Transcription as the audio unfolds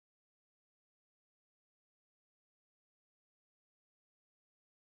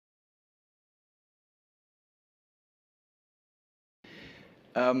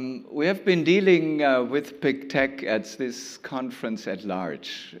We have been dealing with big tech at this conference at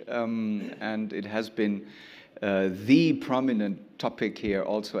large, and it has been the prominent topic here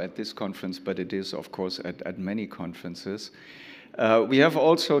also at this conference, but it is, of course, at many conferences. We have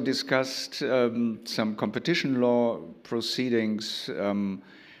also discussed some competition law proceedings.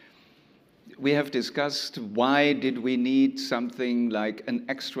 We have discussed why did we need something like an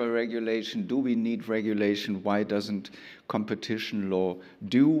extra regulation? Do we need regulation? Why doesn't competition law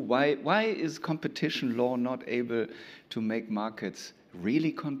do? Why is competition law not able to make markets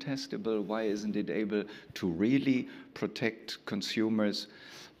really contestable? Why isn't it able to really protect consumers?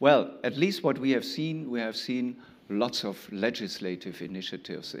 Well, at least what we have seen lots of legislative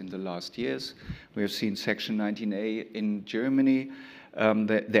initiatives in the last years. We have seen Section 19A in Germany.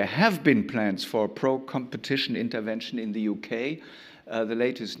 There have been plans for pro-competition intervention in the UK. The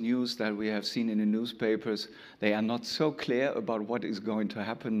latest news that we have seen in the newspapers, they are not so clear about what is going to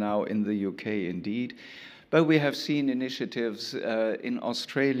happen now in the UK indeed. But we have seen initiatives in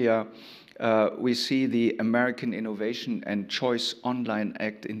Australia. We see the American Innovation and Choice Online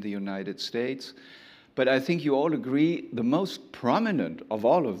Act in the United States. But I think you all agree the most prominent of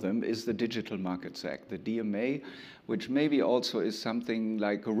all of them is the Digital Markets Act, the DMA, which maybe also is something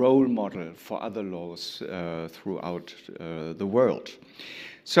like a role model for other laws throughout the world.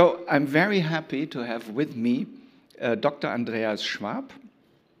 So I'm very happy to have with me Dr. Andreas Schwab.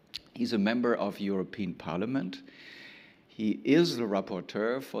 He's a member of European Parliament. He is the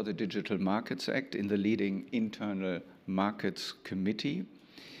rapporteur for the Digital Markets Act in the leading Internal Markets Committee.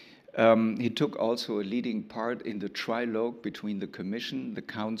 He took also a leading part in the trilogue between the Commission, the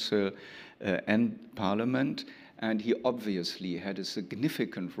Council, and Parliament, and he obviously had a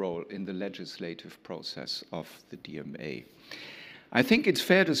significant role in the legislative process of the DMA. I think it's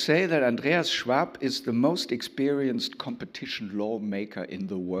fair to say that Andreas Schwab is the most experienced competition lawmaker in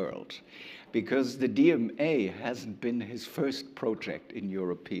the world, because the DMA hasn't been his first project in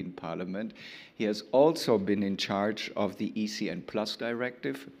European Parliament. He has also been in charge of the ECN+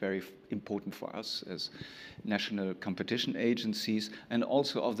 directive, very important for us as national competition agencies, and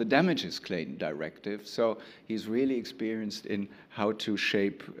also of the damages claim directive. So he's really experienced in how to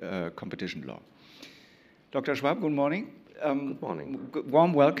shape competition law. Dr. Schwab, good morning. Good morning.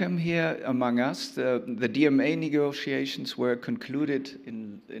 Warm welcome here among us. The DMA negotiations were concluded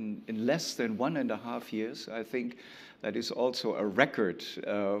in less than 1.5 years. I think that is also a record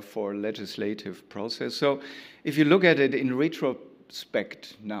for legislative process. So if you look at it in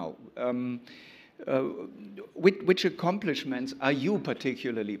retrospect now, which accomplishments are you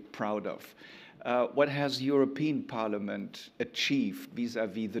particularly proud of? What has European Parliament achieved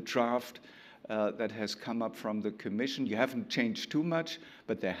vis-à-vis the draft that has come up from the Commission? You haven't changed too much,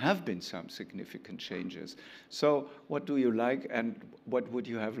 but there have been some significant changes. So what do you like, and what would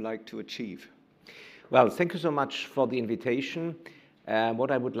you have liked to achieve? Well, thank you so much for the invitation.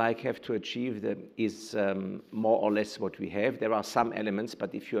 What I would have to achieve is more or less what we have. There are some elements,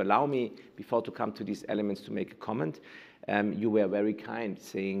 but if you allow me, before to come to these elements, to make a comment, you were very kind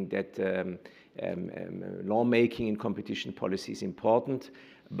saying that lawmaking in competition policy is important.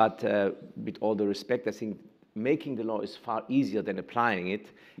 But with all the respect, I think making the law is far easier than applying it,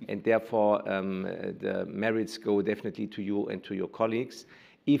 and therefore the merits go definitely to you and to your colleagues.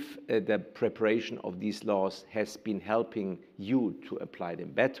 If the preparation of these laws has been helping you to apply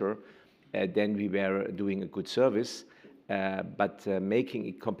them better, then we were doing a good service. But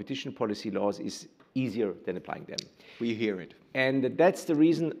making competition policy laws is easier than applying them. We hear it. And that's the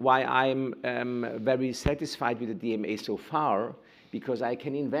reason why I'm very satisfied with the DMA so far, because I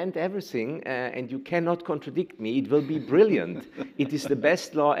can invent everything and you cannot contradict me. It will be brilliant. It is the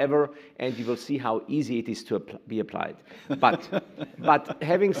best law ever, and you will see how easy it is to be applied. But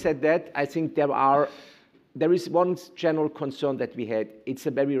having said that, I think there is one general concern that we had. It's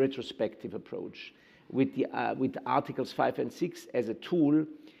a very retrospective approach. With Articles 5 and 6 as a tool,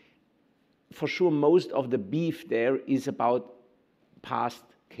 for sure most of the beef there is about past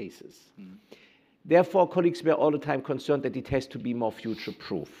cases. Mm. Therefore, colleagues were all the time concerned that it has to be more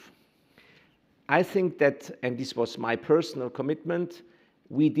future-proof. I think that, and this was my personal commitment,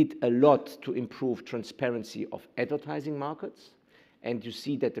 we did a lot to improve transparency of advertising markets. And you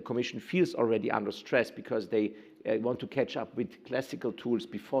see that the Commission feels already under stress because they want to catch up with classical tools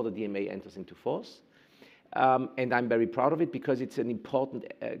before the DMA enters into force. And I'm very proud of it because it's an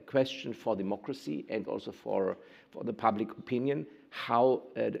important question for democracy and also for the public opinion, how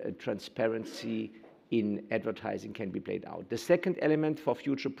transparency in advertising can be played out. The second element for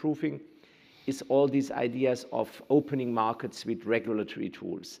future-proofing is all these ideas of opening markets with regulatory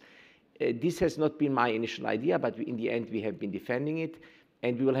tools. This has not been my initial idea, but in the end we have been defending it.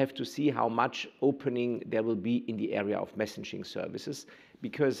 and we will have to see how much opening there will be in the area of messaging services,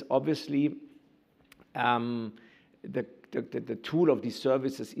 because obviously the tool of these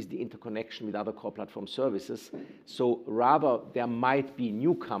services is the interconnection with other core platform services. So rather, there might be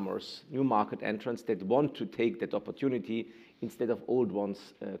newcomers, new market entrants that want to take that opportunity instead of old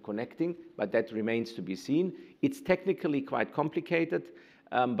ones connecting, but that remains to be seen. It's technically quite complicated,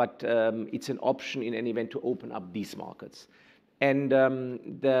 but it's an option in any event to open up these markets. And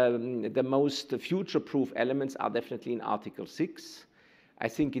the most future-proof elements are definitely in Article 6. I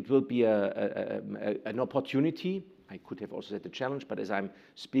think it will be an opportunity. I could have also said a challenge, but as I'm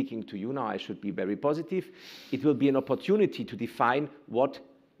speaking to you now, I should be very positive. It will be an opportunity to define what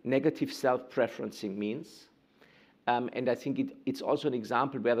negative self-preferencing means. And I think it's also an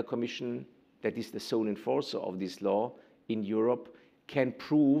example where the Commission, that is the sole enforcer of this law in Europe, can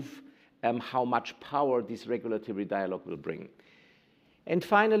prove how much power this regulatory dialogue will bring. And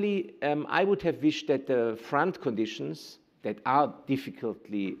finally, I would have wished that the front conditions that are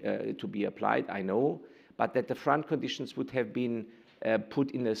difficultly to be applied, I know, but that the front conditions would have been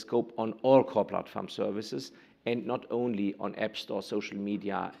put in the scope on all core platform services and not only on App Store, social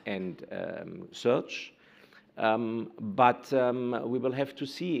media, and search. But we will have to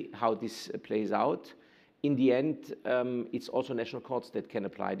see how this plays out. In the end, it's also national courts that can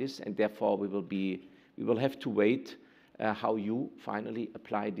apply this, and therefore we will have to wait how you finally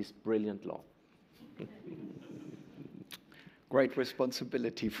apply this brilliant law. Great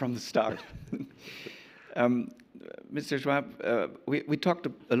responsibility from the start. Mr. Schwab, we talked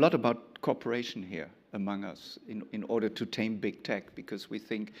a lot about cooperation here among us in order to tame big tech, because we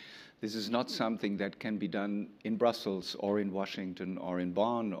think this is not something that can be done in Brussels or in Washington or in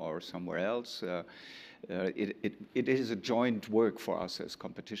Bonn or somewhere else. It is a joint work for us as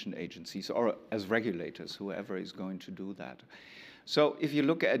competition agencies or as regulators, whoever is going to do that. So if you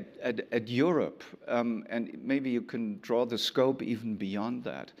look at Europe, and maybe you can draw the scope even beyond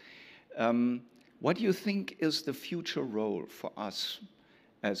that, what do you think is the future role for us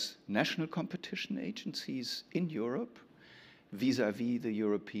as national competition agencies in Europe vis-à-vis the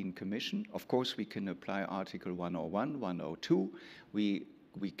European Commission? Of course, we can apply Article 101, 102. We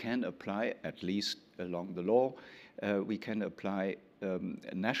can apply, at least along the law, we can apply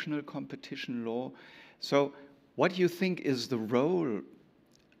national competition law. So what do you think is the role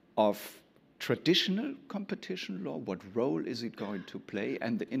of traditional competition law? What role is it going to play?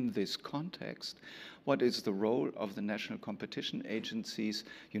 And in this context, what is the role of the national competition agencies?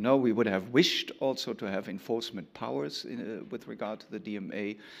 You know, we would have wished also to have enforcement powers with regard to the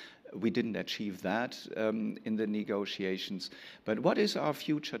DMA. We didn't achieve that in the negotiations. But what is our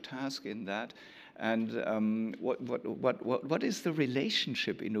future task in that? And what is the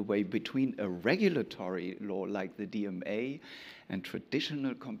relationship, in a way, between a regulatory law like the DMA and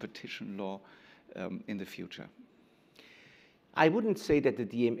traditional competition law in the future? I wouldn't say that the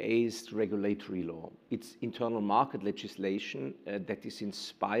DMA is regulatory law. It's internal market legislation that is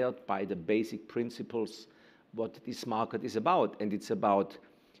inspired by the basic principles what this market is about. And it's about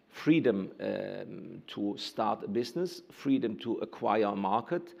freedom to start a business, freedom to acquire a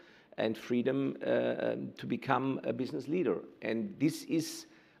market, and freedom to become a business leader. And this is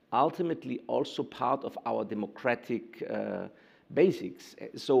ultimately also part of our democratic basics.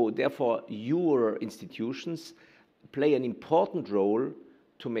 So therefore, your institutions play an important role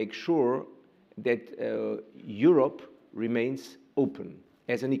to make sure that Europe remains open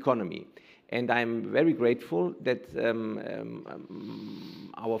as an economy. And I'm very grateful that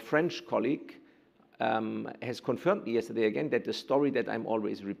our French colleague has confirmed yesterday again that the story that I'm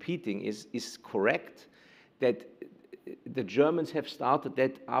always repeating is correct, that the Germans have started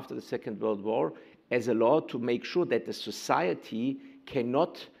that after the Second World War as a law to make sure that the society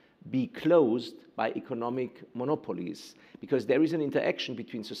cannot be closed by economic monopolies, because there is an interaction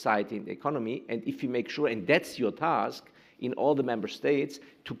between society and economy, and if you make sure, and that's your task in all the member states,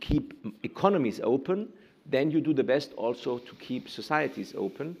 to keep economies open, then you do the best also to keep societies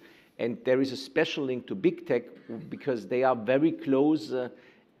open. And there is a special link to big tech because they are very close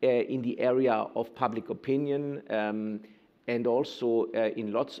in the area of public opinion and also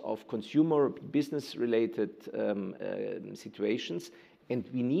in lots of consumer business-related situations. And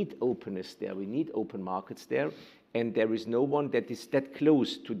we need openness there. We need open markets there. And there is no one that is that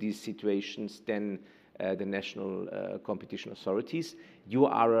close to these situations than the national competition authorities. You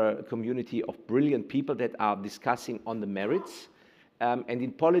are a community of brilliant people that are discussing on the merits. And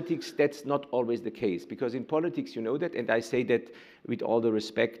in politics, that's not always the case, because in politics, you know that, and I say that with all the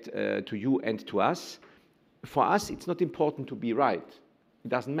respect to you and to us. For us, it's not important to be right. It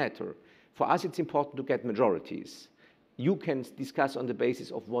doesn't matter. For us, it's important to get majorities. you can discuss on the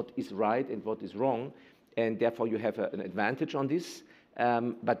basis of what is right and what is wrong, and therefore you have an advantage on this,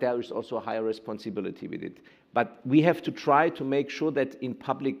 but there is also a higher responsibility with it. But we have to try to make sure that in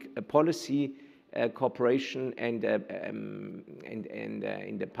public policy, cooperation and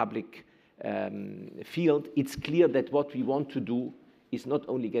in the public field, it's clear that what we want to do is not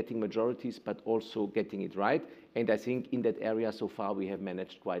only getting majorities, but also getting it right. And I think in that area so far we have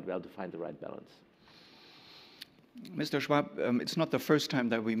managed quite well to find the right balance. Mr. Schwab, it's not the first time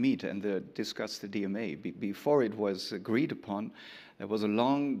that we meet and discuss the DMA. Before it was agreed upon, there was a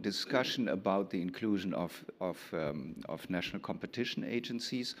long discussion about the inclusion of national competition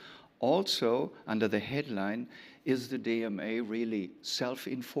agencies. Also, under the headline, is the DMA really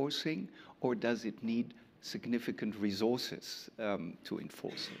self-enforcing, or does it need significant resources to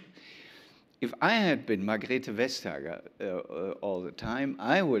enforce it? If I had been Margrethe Vestager all the time,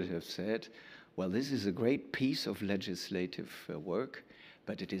 I would have said, well, this is a great piece of legislative work,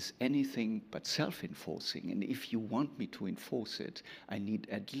 but it is anything but self-enforcing. And if you want me to enforce it, I need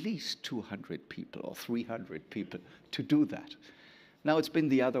at least 200 people or 300 people to do that. Now it's been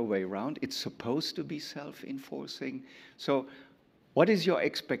the other way around. It's supposed to be self-enforcing. So what is your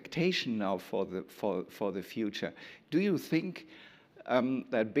expectation now for the future? Do you think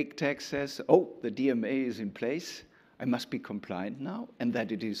that big tech says, oh, the DMA is in place, I must be compliant now, and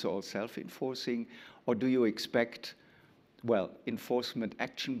that it is all self-enforcing? Or do you expect, well, enforcement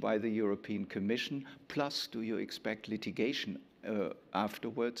action by the European Commission, plus do you expect litigation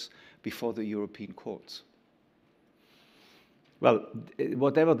afterwards before the European courts? Well,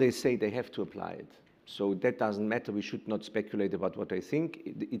 whatever they say, they have to apply it. So that doesn't matter. We should not speculate about what they think.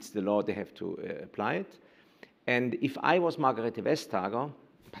 It's the law, they have to apply it. And if I was Margrethe Vestager,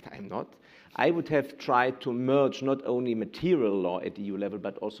 but I'm not, I would have tried to merge not only material law at EU level,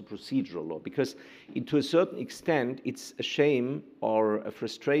 but also procedural law. Because to a certain extent, it's a shame or a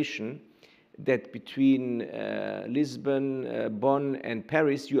frustration that between Lisbon, Bonn, and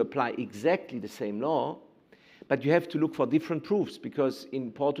Paris, you apply exactly the same law, but you have to look for different proofs, because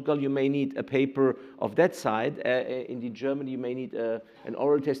in Portugal you may need a paper of that side, in Germany you may need an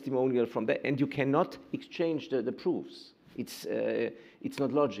oral testimonial from that, and you cannot exchange the proofs. It's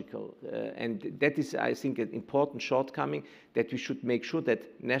not logical, and that is, I think, an important shortcoming, that we should make sure that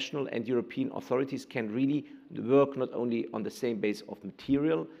national and European authorities can really work not only on the same base of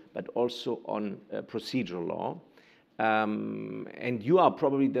material, but also on procedural law. And you are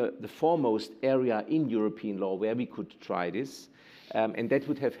probably the foremost area in European law where we could try this, and that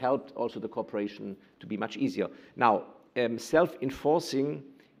would have helped also the cooperation to be much easier. Now, self-enforcing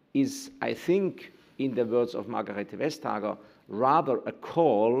is, I think, in the words of Margrethe Vestager, rather a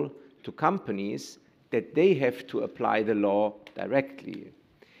call to companies that they have to apply the law directly.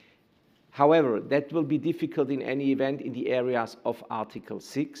 However, that will be difficult in any event in the areas of Article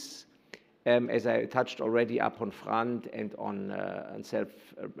 6, as I touched already upon FRAND and on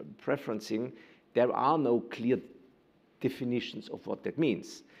self-preferencing. There are no clear definitions of what that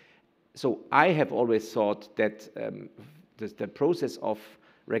means. So I have always thought that the process of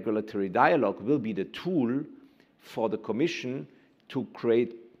regulatory dialogue will be the tool for the Commission to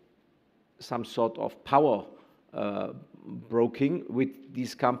create some sort of power broking with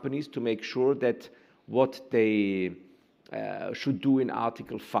these companies to make sure that what they should do in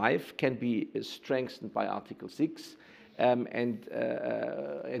Article 5 can be strengthened by Article 6 and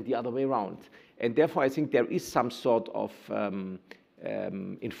the other way around. And therefore, I think there is some sort of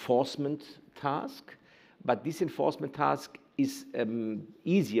enforcement task, but this enforcement task is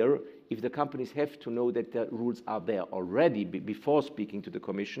easier if the companies have to know that the rules are there already before speaking to the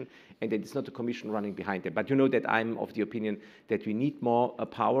Commission, and that it's not the Commission running behind them. But you know that I'm of the opinion that we need more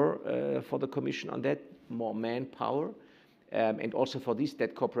power for the Commission on that, more manpower, and also for this,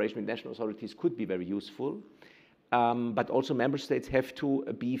 that cooperation with national authorities could be very useful. But also member states have to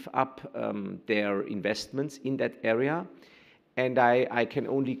beef up their investments in that area. And I can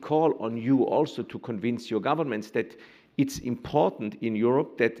only call on you also to convince your governments that it's important in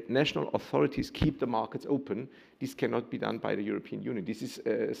Europe that national authorities keep the markets open. This cannot be done by the European Union. This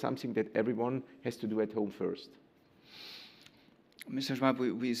is something that everyone has to do at home first. Mr. Schwab,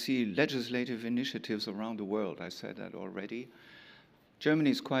 we see legislative initiatives around the world. I said that already.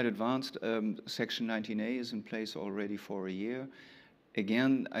 Germany is quite advanced. Section 19A is in place already for a year.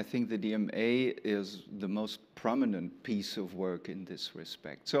 Again, I think the DMA is the most prominent piece of work in this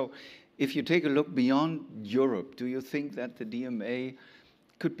respect. So if you take a look beyond Europe, do you think that the DMA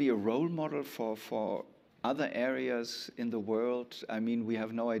could be a role model for other areas in the world? I mean, we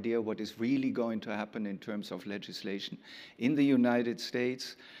have no idea what is really going to happen in terms of legislation in the United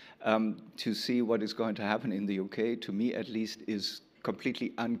States. to see what is going to happen in the UK, to me at least, is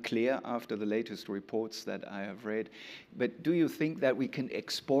completely unclear after the latest reports that I have read. But do you think that we can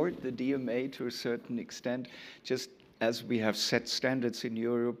export the DMA to a certain extent, just as we have set standards in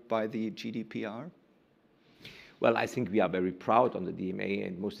Europe by the GDPR? Well, I think we are very proud on the DMA,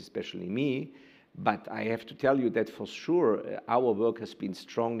 and most especially me. But I have to tell you that for sure, our work has been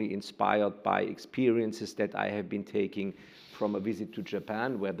strongly inspired by experiences that I have been taking from a visit to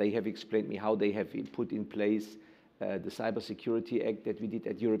Japan, where they have explained me how they have put in place the Cybersecurity Act that we did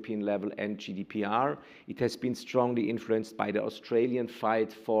at European level and GDPR. It has been strongly influenced by the Australian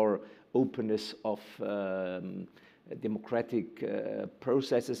fight for openness of democratic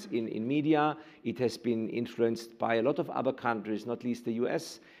processes in media. It has been influenced by a lot of other countries, not least the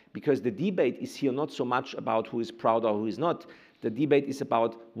US, because the debate is here not so much about who is proud or who is not. The debate is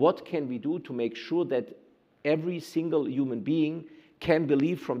about what can we do to make sure that every single human being can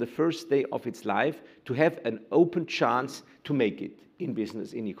believe from the first day of its life to have an open chance to make it in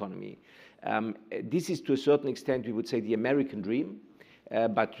business, in economy. This is to a certain extent, we would say, the American dream,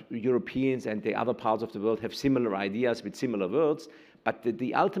 but Europeans and the other parts of the world have similar ideas with similar words. But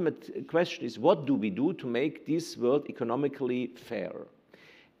the ultimate question is, what do we do to make this world economically fair?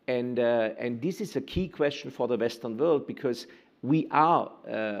 And this is a key question for the Western world, because we are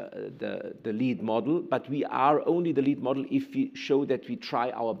the lead model, but we are only the lead model if we show that we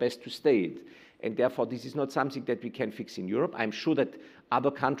try our best to stay it. And therefore, this is not something that we can fix in Europe. I'm sure that other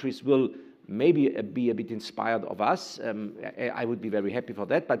countries will maybe be a bit inspired of us. I would be very happy for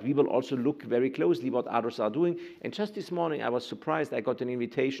that, but we will also look very closely what others are doing. And just this morning, I was surprised. I got an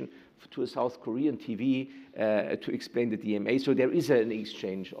invitation to a South Korean TV to explain the DMA. So there is an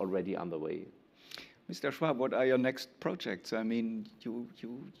exchange already underway. Mr. Schwab, what are your next projects? I mean, you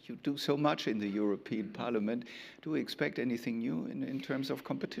do so much in the European Parliament. Do we expect anything new in terms of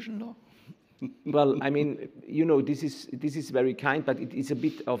competition law? Well, I mean, you know, this is very kind, but it is a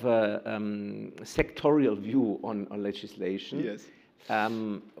bit of a sectorial view on legislation. Yes.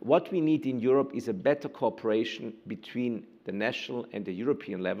 What we need in Europe is a better cooperation between the national and the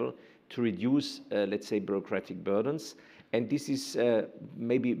European level to reduce, let's say, bureaucratic burdens. And this is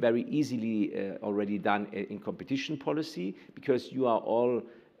maybe very easily already done in competition policy, because you are all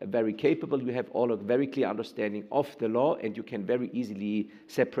very capable, you have all a very clear understanding of the law, and you can very easily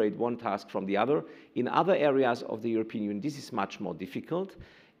separate one task from the other. In other areas of the European Union, this is much more difficult,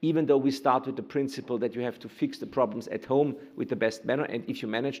 even though we start with the principle that you have to fix the problems at home with the best manner, and if you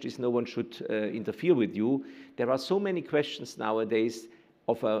manage this, no one should interfere with you. There are so many questions nowadays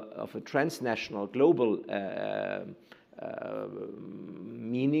of a transnational, global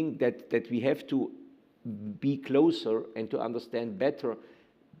meaning that we have to be closer and to understand better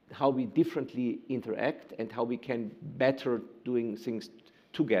how we differently interact and how we can better doing things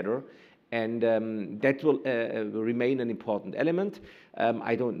together. And that will remain an important element.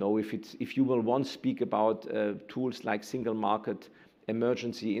 I don't know if you will once speak about tools like single market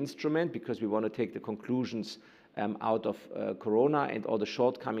emergency instrument, because we want to take the conclusions out of Corona and all the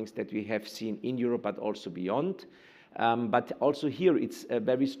shortcomings that we have seen in Europe, but also beyond. But also here, it's a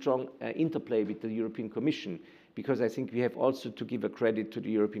very strong interplay with the European Commission, because I think we have also to give a credit to the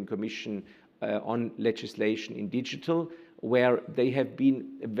European Commission on legislation in digital, where they have been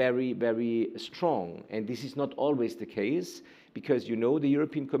very, very strong. And this is not always the case, because you know the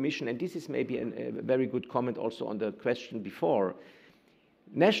European Commission, and this is maybe a very good comment also on the question before,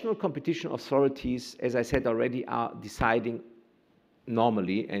 national competition authorities, as I said already, are deciding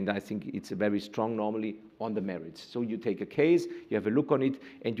normally, and I think it's a very strong normally, on the merits. So you take a case, you have a look on it,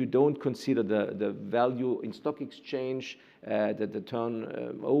 and you don't consider the value in stock exchange, the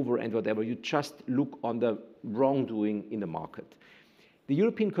turnover and whatever. You just look on the wrongdoing in the market. The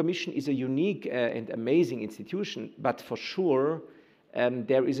European Commission is a unique and amazing institution, but for sure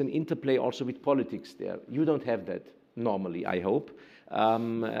there is an interplay also with politics there. You don't have that normally, I hope.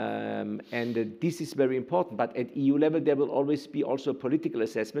 And this is very important, but at EU level there will always be also a political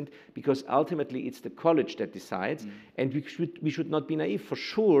assessment, because ultimately it's the college that decides, and we should not be naive. For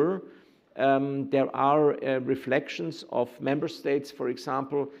sure there are reflections of member states, for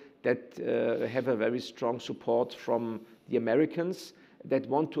example, that have a very strong support from the Americans, that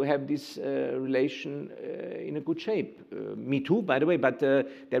want to have this relation in a good shape. Me too, by the way, but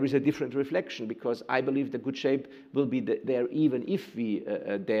there is a different reflection, because I believe the good shape will be there even if we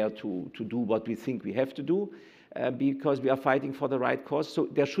dare to do what we think we have to do, because we are fighting for the right cause. So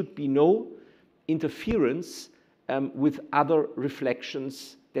there should be no interference with other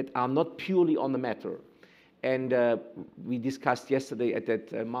reflections that are not purely on the matter. And we discussed yesterday at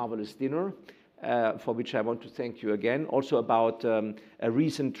that marvelous dinner for which I want to thank you again. Also about a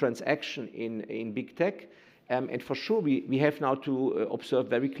recent transaction in big tech. And for sure, we have now to observe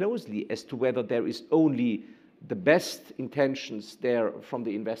very closely as to whether there is only the best intentions there from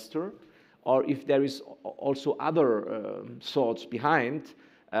the investor, or if there is also other thoughts behind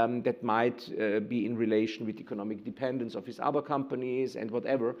that might be in relation with economic dependence of his other companies and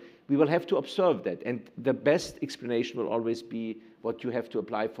whatever. We will have to observe that. And the best explanation will always be what you have to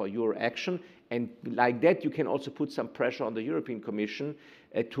apply for your action. And like that, you can also put some pressure on the European Commission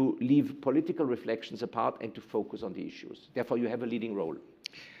to leave political reflections apart and to focus on the issues. Therefore, you have a leading role.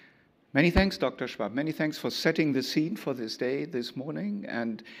 Many thanks, Dr. Schwab. Many thanks for setting the scene for this day, this morning,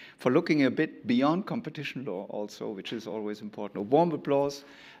 and for looking a bit beyond competition law also, which is always important. A warm applause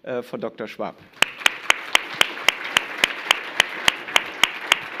for Dr. Schwab.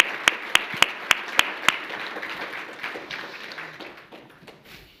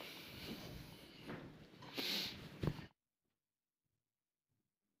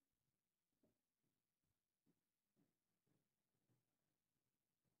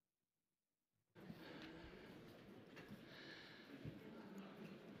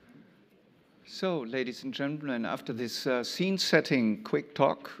 So, ladies and gentlemen, after this scene-setting quick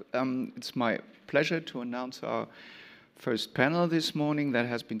talk, it's my pleasure to announce our first panel this morning that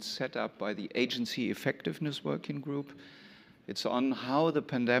has been set up by the Agency Effectiveness Working Group. It's on how the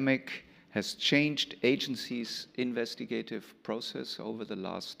pandemic has changed agencies' investigative process over the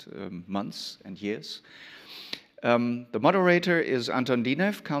last months and years. The moderator is Anton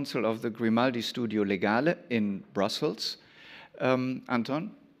Dinev, Counsel of the Grimaldi studio Legale in Brussels.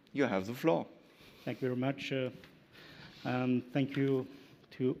 Anton, you have the floor. Thank you very much. Thank you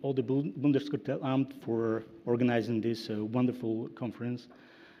to all the Bundeskartellamt for organizing this wonderful conference.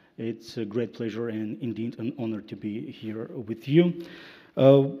 It's a great pleasure and indeed an honor to be here with you.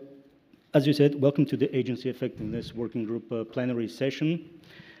 As you said, welcome to the Agency Effectiveness Working Group plenary session.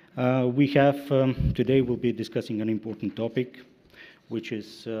 We have, today we'll be discussing an important topic, which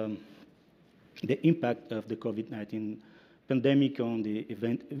is the impact of the COVID-19 pandemic on the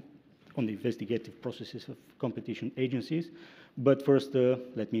investigative processes of competition agencies. But first,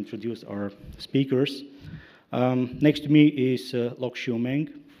 let me introduce our speakers. Next to me is Lok Xiu Meng,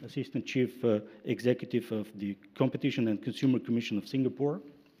 Assistant Chief Executive of the Competition and Consumer Commission of Singapore.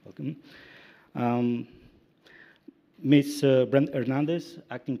 Welcome. Ms. Brenda Hernández,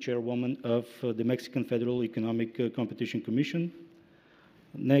 Acting Chairwoman of the Mexican Federal Economic Competition Commission.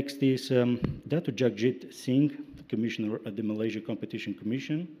 Next is Dato Jagjit Singh, Commissioner at the Malaysia Competition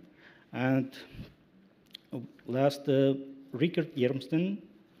Commission. And last, Rikard Jermsten,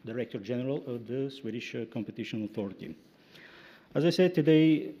 Director General of the Swedish Competition Authority. As I said,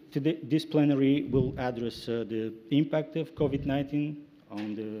 today this plenary will address the impact of COVID-19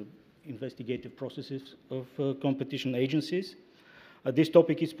 on the investigative processes of competition agencies. This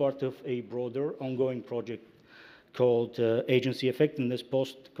topic is part of a broader ongoing project called Agency Effectiveness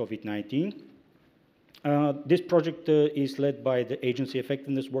Post-COVID-19. This project is led by the Agency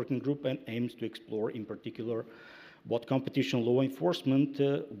Effectiveness Working Group and aims to explore, in particular, what competition law enforcement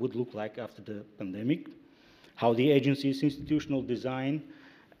would look like after the pandemic, how the agency's institutional design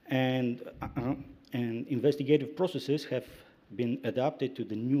and investigative processes have been adapted to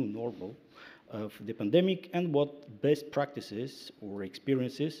the new normal of the pandemic, and what best practices or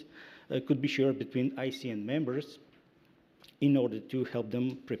experiences could be shared between ICN members in order to help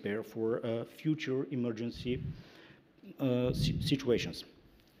them prepare for future emergency situations.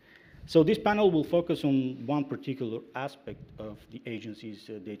 So this panel will focus on one particular aspect of the agency's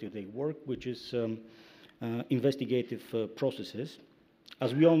day-to-day work, which is investigative processes.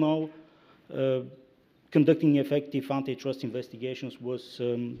 As we all know, conducting effective antitrust investigations was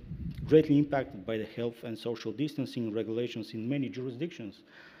greatly impacted by the health and social distancing regulations in many jurisdictions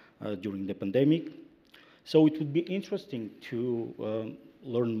during the pandemic. So it would be interesting to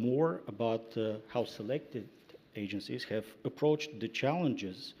learn more about how selected agencies have approached the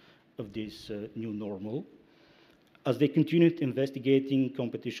challenges of this new normal as they continued investigating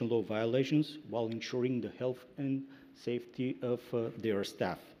competition law violations while ensuring the health and safety of their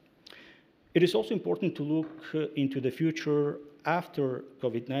staff. It is also important to look into the future after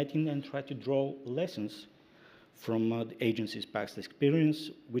COVID-19 and try to draw lessons from the agency's past experience,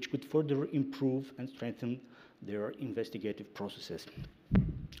 which could further improve and strengthen their investigative processes.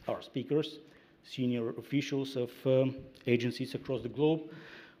 Our speakers, senior officials of agencies across the globe,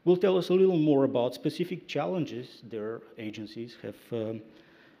 will tell us a little more about specific challenges their agencies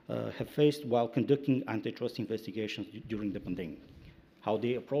have faced while conducting antitrust investigations during the pandemic, how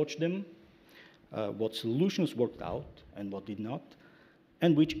they approached them, what solutions worked out and what did not,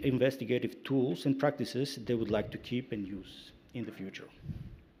 and which investigative tools and practices they would like to keep and use in the future.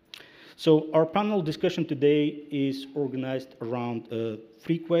 So our panel discussion today is organized around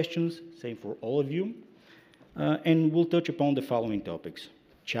 3 questions, same for all of you, and we'll touch upon the following topics: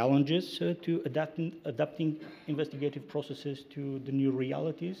 challenges to adapting investigative processes to the new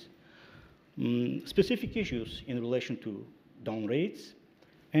realities, specific issues in relation to down rates,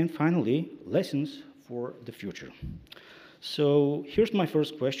 and finally, lessons for the future. So here's my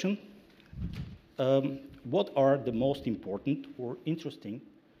first question. What are the most important or interesting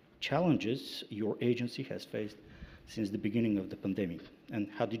challenges your agency has faced since the beginning of the pandemic? And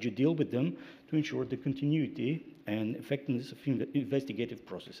how did you deal with them to ensure the continuity and effectiveness of investigative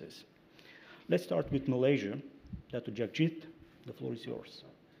processes? Let's start with Malaysia. Dato Jagjit, the floor is yours.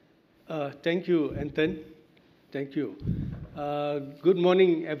 Thank you, Anton. Thank you. Good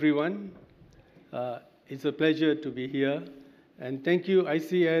morning, everyone. It's a pleasure to be here. And thank you,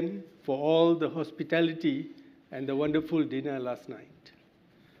 ICN, for all the hospitality and the wonderful dinner last night.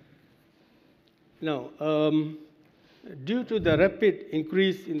 Now, due to the rapid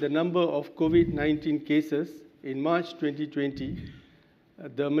increase in the number of COVID-19 cases in March 2020,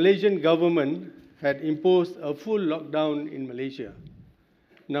 the Malaysian government had imposed a full lockdown in Malaysia.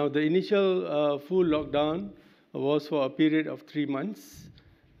 Now, the initial full lockdown was for a period of 3 months,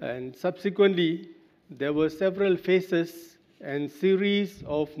 and subsequently, there were several phases and series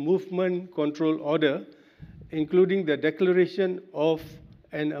of movement control order, including the declaration of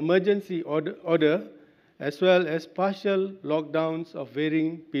an emergency order, as well as partial lockdowns of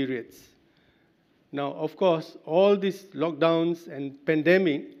varying periods. Now, of course, all these lockdowns and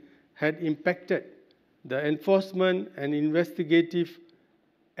pandemic had impacted the enforcement and investigative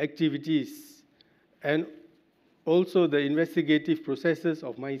activities, and also the investigative processes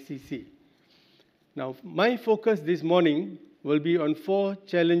of MyCC. Now, my focus this morning will be on 4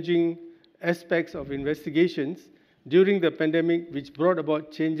 challenging aspects of investigations during the pandemic which brought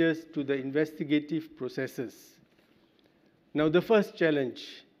about changes to the investigative processes. Now, the first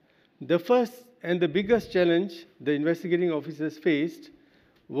challenge. The first and the biggest challenge the investigating officers faced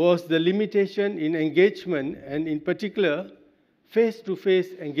was the limitation in engagement, and in particular,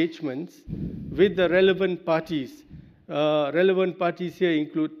 face-to-face engagements with the relevant parties. Relevant parties here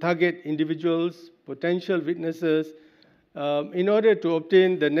include target individuals, potential witnesses, in order to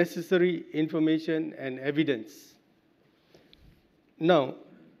obtain the necessary information and evidence. Now,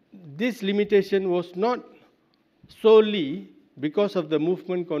 this limitation was not solely because of the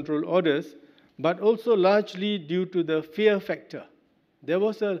movement control orders, but also largely due to the fear factor. There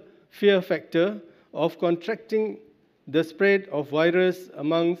was a fear factor of contracting the spread of virus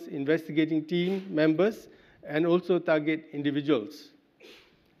amongst investigating team members and also target individuals.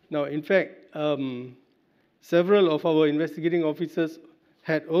 Now, in fact, several of our investigating officers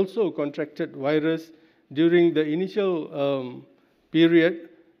had also contracted virus during the initial period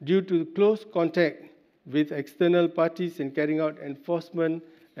due to close contact with external parties in carrying out enforcement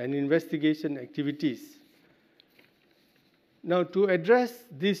and investigation activities. Now, to address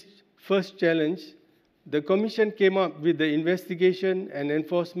this first challenge, the Commission came up with the Investigation and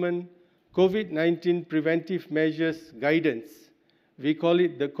Enforcement COVID-19 Preventive Measures Guidance. We call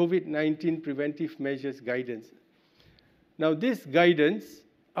it the COVID-19 Preventive Measures Guidance. Now, this guidance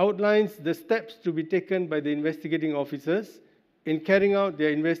outlines the steps to be taken by the investigating officers in carrying out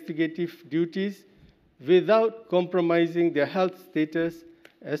their investigative duties without compromising their health status,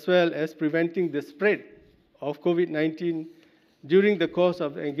 as well as preventing the spread of COVID-19 during the course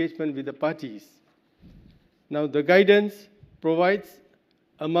of engagement with the parties. Now, the guidance provides,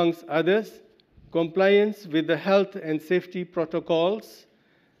 amongst others, compliance with the health and safety protocols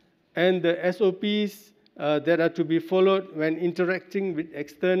and the SOPs that are to be followed when interacting with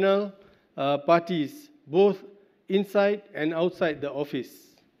external parties, both inside and outside the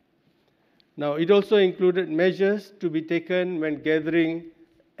office. Now, it also included measures to be taken when gathering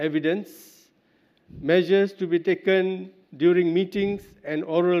evidence, measures to be taken during meetings and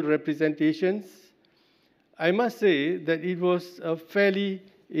oral representations. I must say that it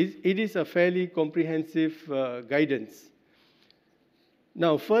is a fairly comprehensive guidance.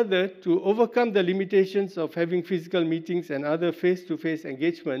 Now, further, to overcome the limitations of having physical meetings and other face-to-face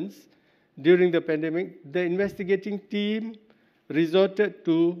engagements during the pandemic, the investigating team resorted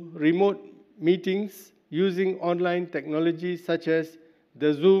to remote meetings using online technologies such as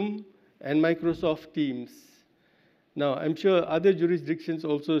the Zoom and Microsoft Teams. Now, I'm sure other jurisdictions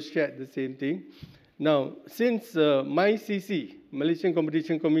also shared the same thing. Now, since MyCC, Malaysian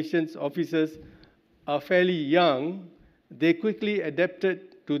Competition Commission's officers, are fairly young, they quickly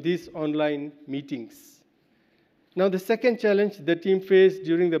adapted to these online meetings. Now, the second challenge the team faced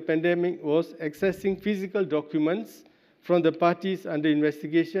during the pandemic was accessing physical documents from the parties under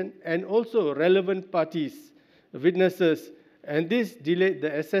investigation and also relevant parties, witnesses, and this delayed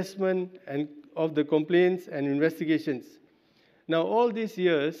the assessment of the complaints and investigations. Now, all these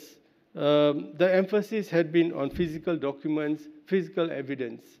years, the emphasis had been on physical documents, physical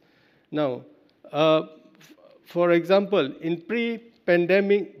evidence. Now, for example, in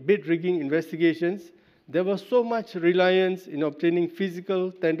pre-pandemic bid rigging investigations, there was so much reliance in obtaining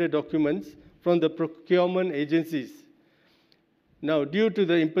physical tender documents from the procurement agencies. Now, due to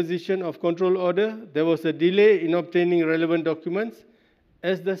the imposition of control order, there was a delay in obtaining relevant documents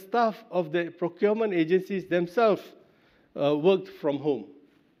as the staff of the procurement agencies themselves worked from home.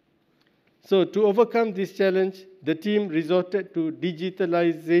 So to overcome this challenge, the team resorted to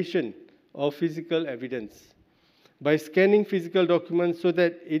digitalization of physical evidence by scanning physical documents so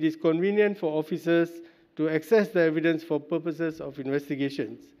that it is convenient for officers to access the evidence for purposes of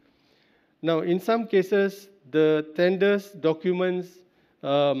investigations. Now, in some cases, the tenders documents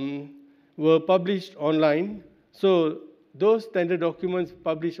were published online. So those tender documents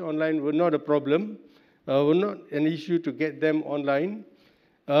published online were not a problem, were not an issue to get them online.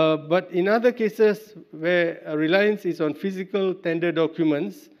 But in other cases where reliance is on physical tender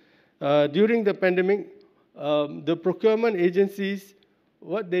documents, during the pandemic, the procurement agencies,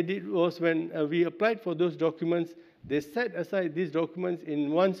 what they did was when we applied for those documents, they set aside these documents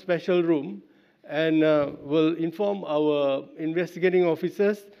in one special room and will inform our investigating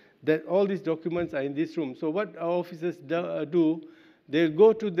officers that all these documents are in this room. So what our officers do, they'll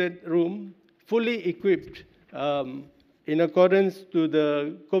go to that room fully equipped in accordance to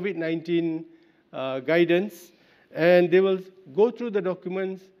the COVID-19 guidance, and they will go through the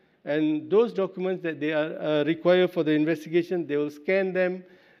documents, and those documents that they are required for the investigation, they will scan them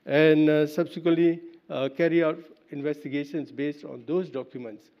and subsequently carry out investigations based on those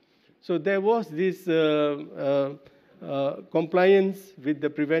documents. So there was this compliance with the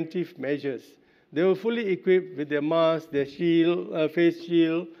preventive measures. They were fully equipped with their mask, their shield, face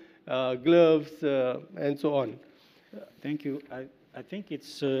shield, gloves, and so on. Thank you. I think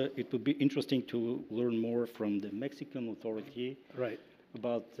it would be interesting to learn more from the Mexican authority. Right.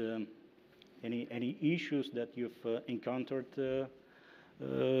 About any issues that you've encountered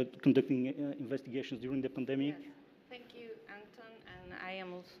conducting investigations during the pandemic? Yes. Thank you, Anton, and I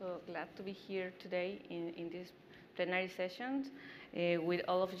am also glad to be here today in this plenary session with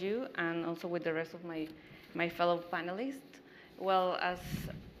all of you and also with the rest of my fellow panelists. Well, as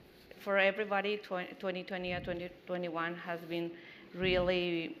for everybody, 2020 and 2021 has been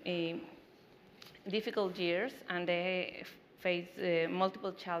really difficult years, and they face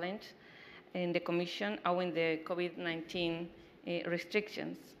multiple challenges in the Commission owing the COVID-19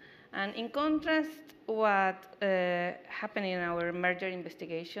 restrictions. And in contrast, what happened in our merger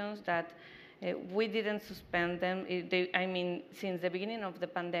investigations, that we didn't suspend them. I mean, since the beginning of the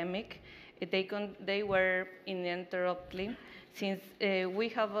pandemic, they were uninterruptedly, since we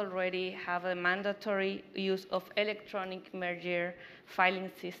have already have a mandatory use of electronic merger filing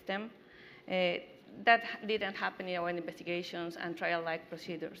system. That didn't happen in our investigations and trial-like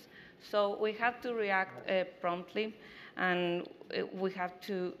procedures. So we have to react promptly, and we have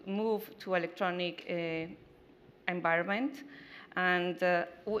to move to electronic environment. And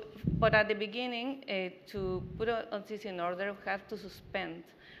but at the beginning, to put all this in order, we have to suspend.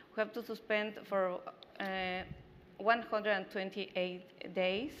 We have to suspend for 128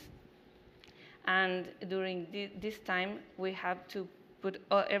 days. And during this time, we have to put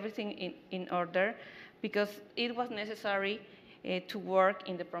everything in order, because it was necessary to work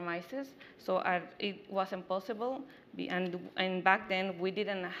in the premises. So it wasn't possible, and back then we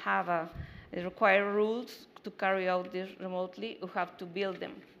didn't have required rules to carry out this remotely. We have to build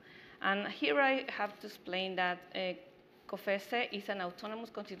them. And here I have to explain that COFECE is an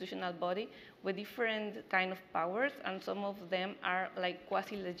autonomous constitutional body with different kind of powers, and some of them are like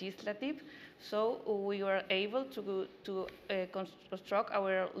quasi-legislative. So we were able to construct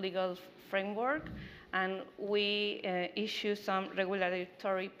our legal framework, and we issue some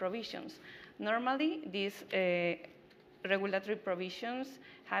regulatory provisions. Normally, these regulatory provisions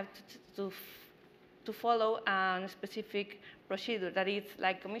have to follow a specific procedure. That is,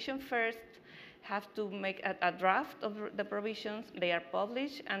 like Commission first have to make a draft of the provisions. They are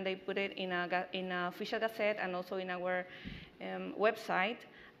published, and they put it in an official gazette and also in our website.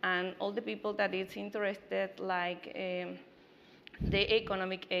 And all the people that is interested, like the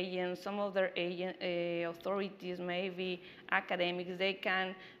economic agents, some other authorities, maybe academics, they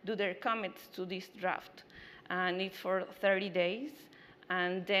can do their comments to this draft. And it's for 30 days.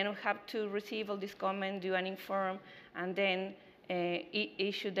 and then we have to receive all these comments, do an inform, and then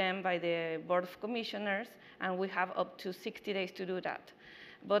issue them by the Board of Commissioners, and we have up to 60 days to do that.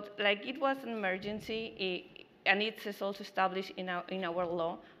 But like it was an emergency, and it's also established in our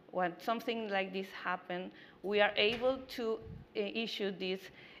law, when something like this happens, we are able to issue these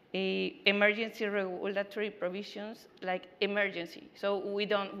emergency regulatory provisions like emergency. So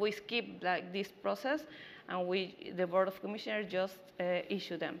we skip like this process, and the Board of Commissioners just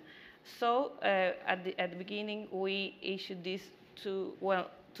issue them. So at the beginning, we issued this to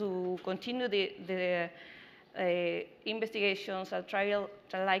continue the investigations and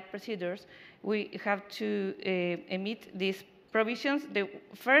trial-like procedures. We have to emit these provisions. The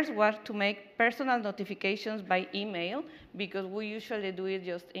first was to make personal notifications by email, because we usually do it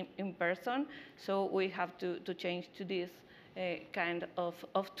just in person. So we have to change to this kind of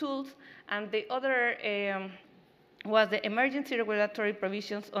tools. And the other was the emergency regulatory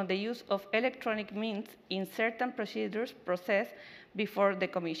provisions on the use of electronic means in certain procedures processed before the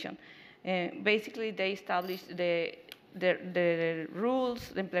Commission. Basically, they established the rules,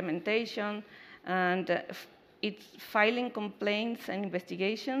 the implementation, and it's filing complaints and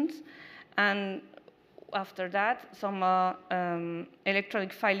investigations. And after that, some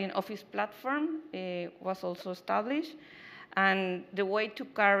electronic filing office platform was also established. And the way to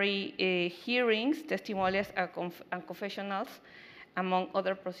carry hearings, testimonials, and confessionals, among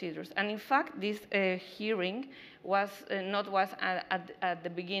other procedures. And in fact, this hearing was not at the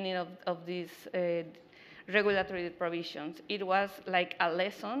beginning of these regulatory provisions. It was like a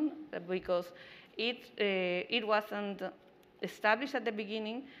lesson, because it wasn't established at the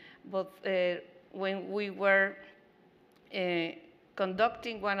beginning, but when we were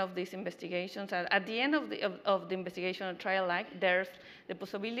conducting one of these investigations, at the end of the investigation or trial, there's the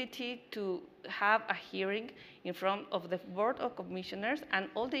possibility to have a hearing in front of the Board of Commissioners, and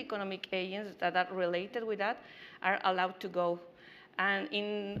all the economic agents that are related with that are allowed to go. And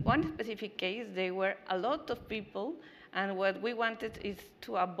in one specific case, there were a lot of people, and what we wanted is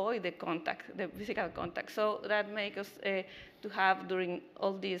to avoid the contact, the physical contact. So that makes us to have, during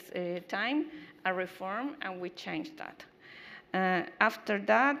all this time, a reform, and we changed that. After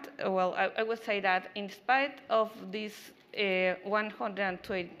that, well, I would say that in spite of these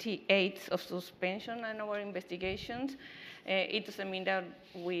 128 of suspension in our investigations, it doesn't mean that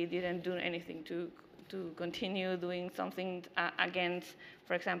we didn't do anything to continue doing something against,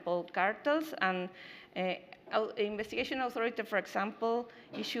 for example, cartels. And investigation authority, for example,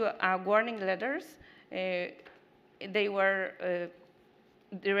 issue warning letters. They were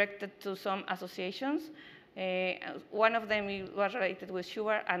directed to some associations. One of them was related with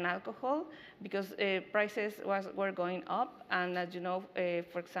sugar and alcohol, because prices were going up, and as you know,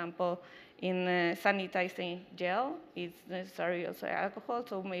 for example, in sanitizing gel, it's necessary also alcohol,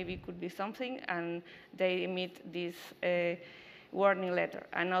 so maybe it could be something, and they emit this warning letter.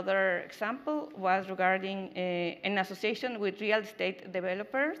 Another example was regarding an association with real estate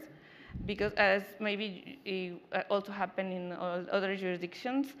developers, because as maybe also happened in other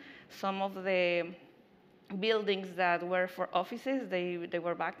jurisdictions, some of the buildings that were for offices, they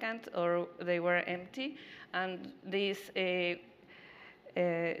were vacant or they were empty, and this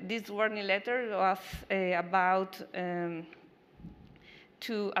warning letter was about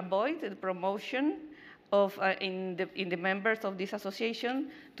to avoid the promotion of in the members of this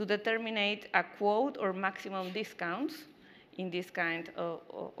association to determine a quote or maximum discounts in this kind of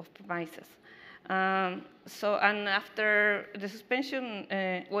premises. So, and after the suspension,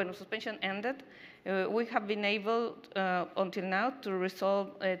 when the suspension ended, we have been able, until now, to resolve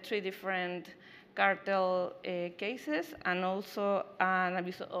 3 different cartel cases, and also an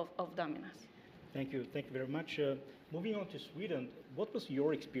abuse of dominance. Thank you very much. Moving on to Sweden, what was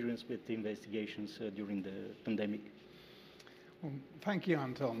your experience with the investigations during the pandemic? Well, thank you,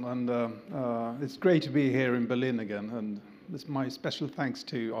 Anton, and it's great to be here in Berlin again, and this is my special thanks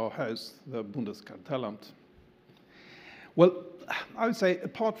to our host, the Bundeskartellamt. Well, I would say,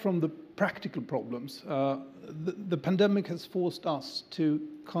 apart from the practical problems, the pandemic has forced us to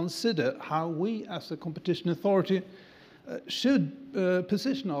consider how we, as a competition authority, should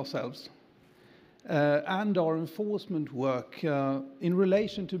position ourselves and our enforcement work in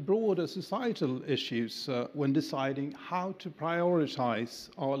relation to broader societal issues when deciding how to prioritize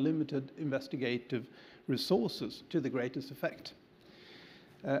our limited investigative resources to the greatest effect.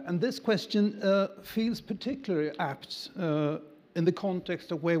 And this question feels particularly apt in the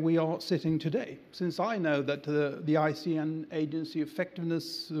context of where we are sitting today, since I know that the ICN Agency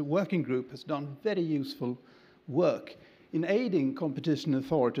Effectiveness Working Group has done very useful work in aiding competition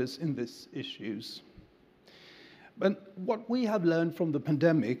authorities in these issues. And what we have learned from the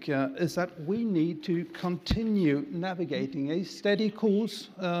pandemic is that we need to continue navigating a steady course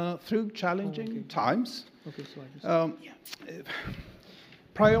through challenging times.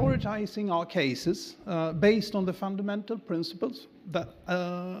 Prioritizing our cases based on the fundamental principles that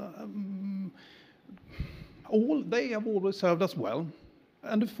they have always served us well,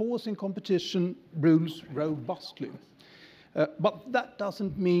 and enforcing competition rules robustly. But that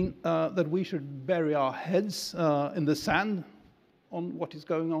doesn't mean that we should bury our heads in the sand on what is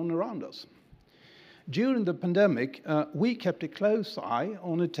going on around us. During the pandemic, we kept a close eye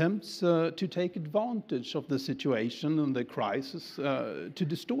on attempts to take advantage of the situation and the crisis to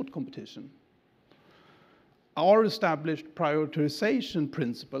distort competition. Our established prioritization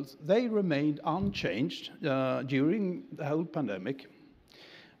principles, they remained unchanged during the whole pandemic.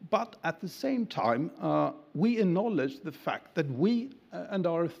 But at the same time, we acknowledged the fact that we and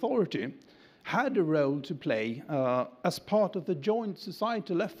our authority had a role to play as part of the joint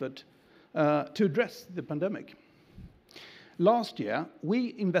societal effort to address the pandemic. Last year,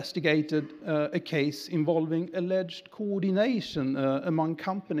 we investigated a case involving alleged coordination among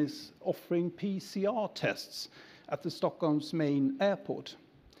companies offering PCR tests at the Stockholm's main airport.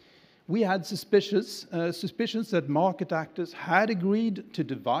 We had suspicions that market actors had agreed to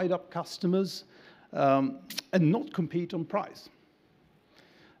divide up customers and not compete on price.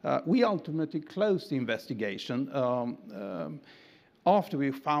 We ultimately closed the investigation after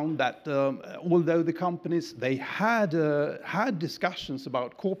we found that although the companies, they had discussions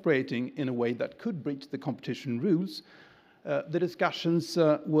about cooperating in a way that could breach the competition rules, the discussions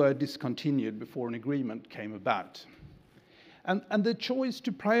were discontinued before an agreement came about. And the choice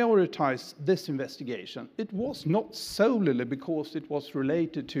to prioritize this investigation, it was not solely because it was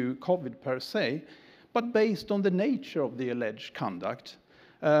related to COVID per se, but based on the nature of the alleged conduct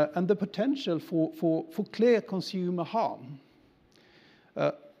and the potential for clear consumer harm.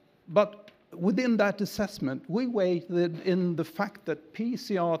 But within that assessment, we weighed in the fact that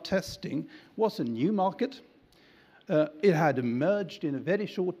PCR testing was a new market. It had emerged in a very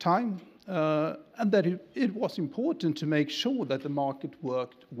short time, and that it was important to make sure that the market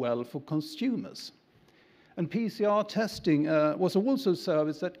worked well for consumers. And PCR testing was also a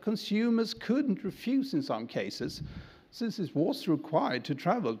service that consumers couldn't refuse in some cases, since it was required to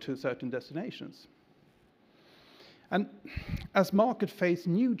travel to certain destinations. And as market faced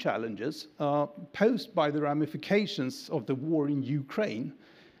new challenges posed by the ramifications of the war in Ukraine,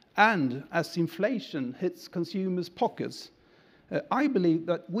 and as inflation hits consumers' pockets, I believe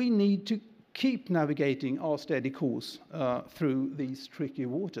that we need to keep navigating our steady course through these tricky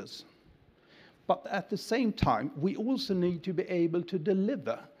waters. But at the same time, we also need to be able to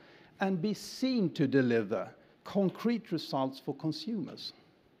deliver and be seen to deliver concrete results for consumers.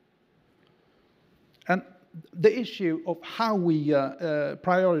 And the issue of how we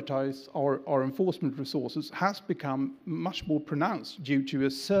prioritize our enforcement resources has become much more pronounced due to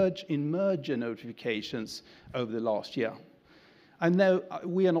a surge in merger notifications over the last year. I know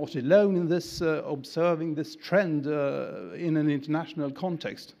we are not alone in this, observing this trend in an international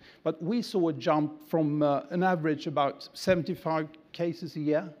context, but we saw a jump from an average about 75 cases a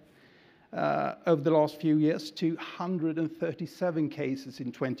year over the last few years to 137 cases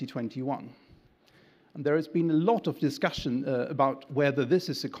in 2021. And there has been a lot of discussion about whether this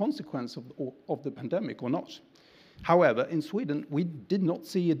is a consequence of the pandemic or not. However, in Sweden, we did not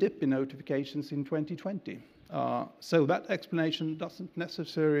see a dip in notifications in 2020. So that explanation doesn't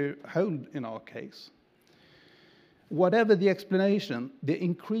necessarily hold in our case. Whatever the explanation, the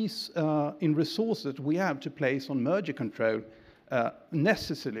increase in resources we have to place on merger control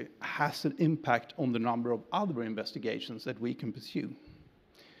necessarily has an impact on the number of other investigations that we can pursue.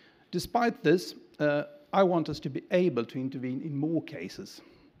 Despite this, I want us to be able to intervene in more cases.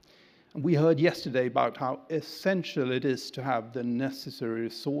 And we heard yesterday about how essential it is to have the necessary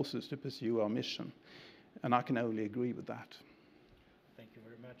resources to pursue our mission. And I can only agree with that. Thank you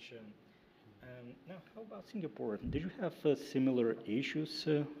very much. Now, how about Singapore? Did you have similar issues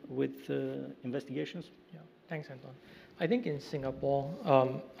with investigations? Yeah, thanks, Anton. I think in Singapore,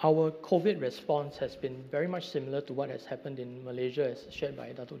 our COVID response has been very much similar to what has happened in Malaysia, as shared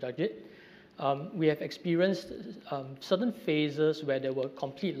by Dato Jagjit. We have experienced certain phases where there were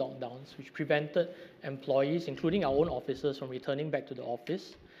complete lockdowns, which prevented employees, including our own officers, from returning back to the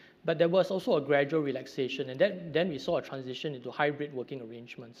office. But there was also a gradual relaxation, and then we saw a transition into hybrid working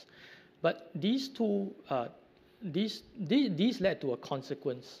arrangements. But these led to a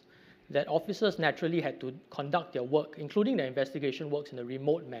consequence that officers naturally had to conduct their work, including their investigation works, in a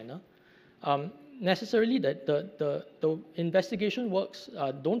remote manner. necessarily the investigation works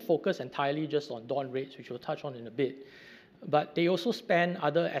don't focus entirely just on dawn raids, which we'll touch on in a bit, but they also span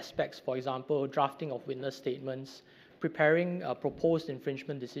other aspects, for example, drafting of witness statements, preparing proposed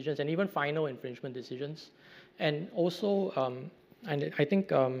infringement decisions, and even final infringement decisions, and also, and I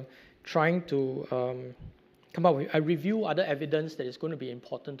think trying to come up with, I review other evidence that is going to be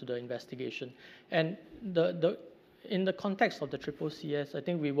important to the investigation. And in the context of the CCCS, I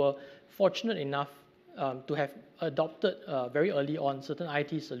think we were fortunate enough to have adopted very early on certain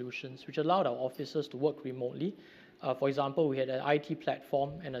IT solutions which allowed our officers to work remotely. For example, we had an IT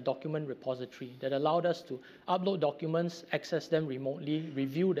platform and a document repository that allowed us to upload documents, access them remotely,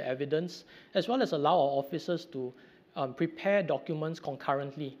 review the evidence, as well as allow our officers to prepare documents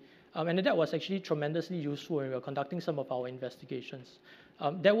concurrently. And that was actually tremendously useful when we were conducting some of our investigations.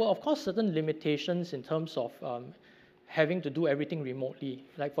 There were, of course, certain limitations in terms of having to do everything remotely.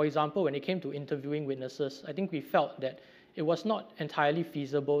 Like, for example, when it came to interviewing witnesses, I think we felt that it was not entirely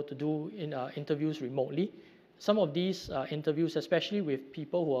feasible to do interviews remotely. Some of these interviews, especially with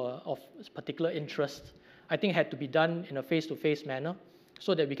people who are of particular interest, I think had to be done in a face-to-face manner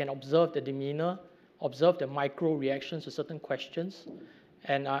so that we can observe the demeanor, observe the micro reactions to certain questions.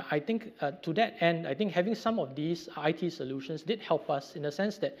 And I think to that end, I think having some of these IT solutions did help us in the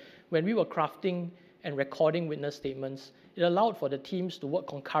sense that when we were crafting and recording witness statements, it allowed for the teams to work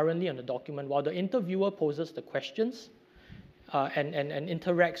concurrently on the document while the interviewer poses the questions and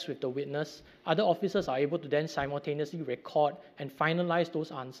interacts with the witness. Other officers are able to then simultaneously record and finalize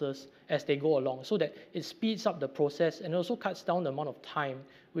those answers as they go along so that it speeds up the process and also cuts down the amount of time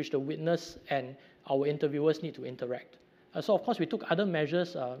which the witness and our interviewers need to interact. So of course we took other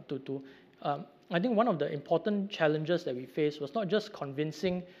measures I think one of the important challenges that we faced was not just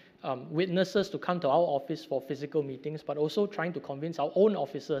convincing witnesses to come to our office for physical meetings, but also trying to convince our own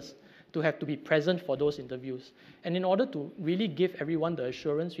officers to have to be present for those interviews. And in order to really give everyone the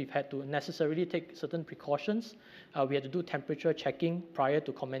assurance, we've had to necessarily take certain precautions. We had to do temperature checking prior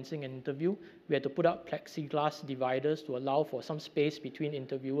to commencing an interview. We had to put up plexiglass dividers to allow for some space between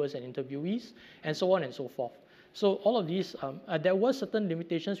interviewers and interviewees, and so on and so forth. So all of these, there were certain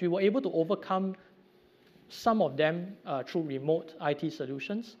limitations. We were able to overcome some of them through remote IT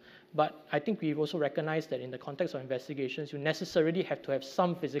solutions, but I think we've also recognized that in the context of investigations, you necessarily have to have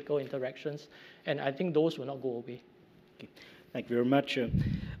some physical interactions, and I think those will not go away. Okay. Thank you very much.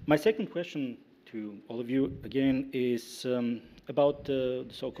 My second question to all of you, again, is about the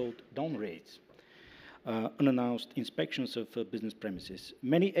so-called dawn raids, unannounced inspections of business premises.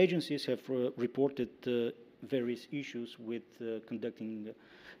 Many agencies have reported various issues with conducting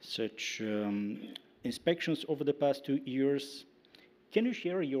such inspections over the past 2 years. Can you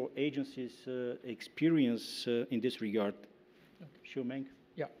share your agency's experience in this regard? Xiumeng?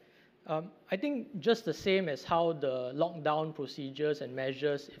 Yeah. I think just the same as how the lockdown procedures and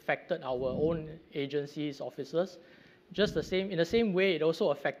measures affected our own agency's officers, just the same, in the same way, it also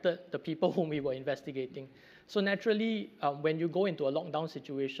affected the people whom we were investigating. So naturally, when you go into a lockdown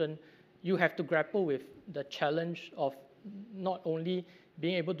situation, you have to grapple with the challenge of not only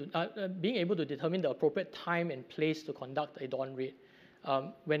being able to determine the appropriate time and place to conduct a dawn raid.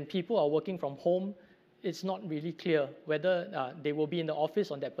 When people are working from home, it's not really clear whether they will be in the office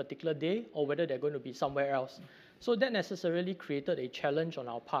on that particular day or whether they're going to be somewhere else. So that necessarily created a challenge on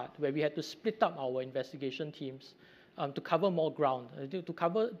our part where we had to split up our investigation teams to cover more ground,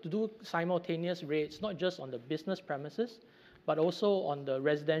 to do simultaneous raids, not just on the business premises, but also on the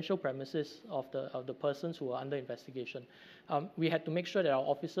residential premises of the persons who are under investigation. We had to make sure that our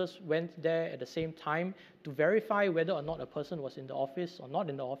officers went there at the same time to verify whether or not a person was in the office or not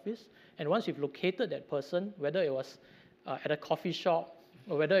in the office. And once we've located that person, whether it was at a coffee shop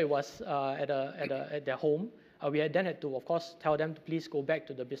or whether it was at their home, we then had to, of course, tell them to please go back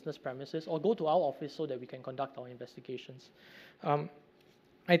to the business premises or go to our office so that we can conduct our investigations.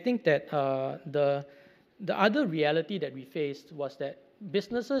 I think that the other reality that we faced was that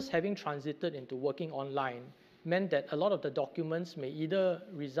businesses having transited into working online meant that a lot of the documents may either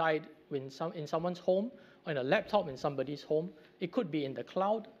reside in someone's home or in a laptop in somebody's home. It could be in the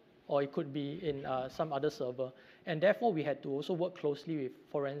cloud or it could be in some other server. And therefore, we had to also work closely with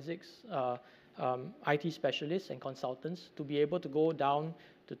forensics, IT specialists and consultants to be able to go down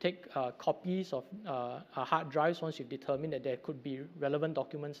to take copies of hard drives once you've determined that there could be relevant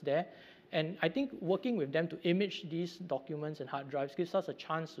documents there. And I think working with them to image these documents and hard drives gives us a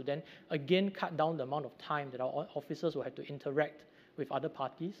chance to then again cut down the amount of time that our officers will have to interact with other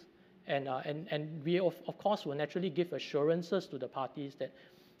parties. And we, of course, will naturally give assurances to the parties that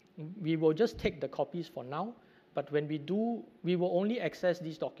we will just take the copies for now, But when we do, we will only access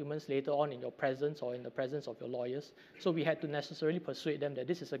these documents later on in your presence or in the presence of your lawyers. So we had to necessarily persuade them that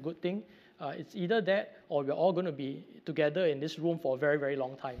this is a good thing. It's either that or we're all going to be together in this room for a very, very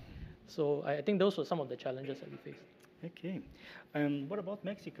long time. So I think those were some of the challenges that we faced. Okay. What about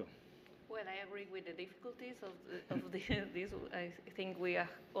Mexico? Well, I agree with the difficulties of this. I think we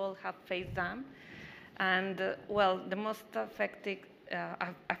all have faced them. And well, the most affected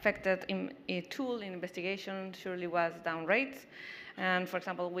tool in investigation surely was down rates. And for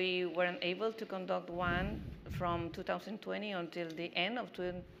example, we weren't able to conduct one from 2020 until the end of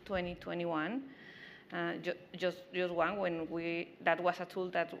 2021. Just one when that was a tool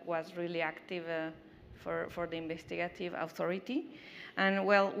that was really active for the investigative authority. And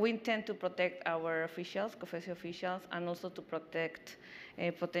well, we intend to protect our officials, COFECE officials, and also to protect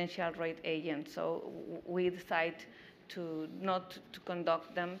potential rate agents. So we decide to not to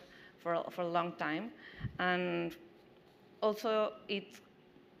conduct them for a long time. And also it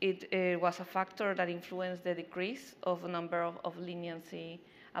was a factor that influenced the decrease of the number of leniency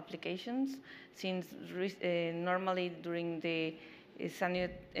applications, since normally during this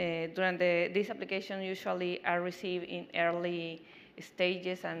application usually are received in early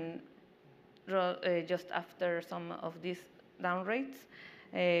stages and just after some of these down rates.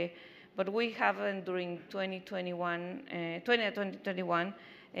 But we haven't during 2021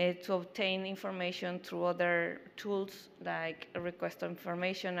 to obtain information through other tools like request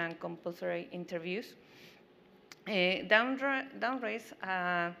information and compulsory interviews. Down rates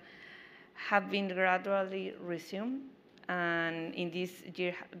have been gradually resumed, and in this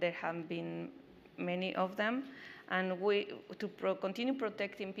year there have been many of them. And to continue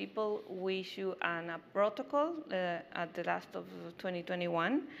protecting people, we issue a protocol at the last of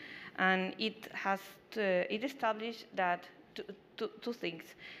 2021, and it established that two things: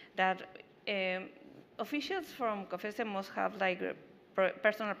 that officials from COFECE must have like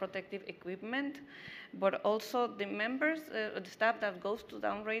personal protective equipment, but also the members, the staff that goes to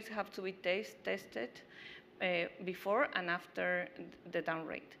down rates have to be tested before and after the down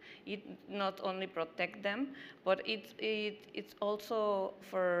rate. It not only protect them, but it's also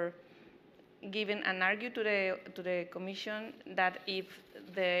for giving an argument to the Commission that if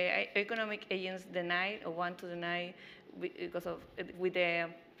the economic agents deny or want to deny because of with the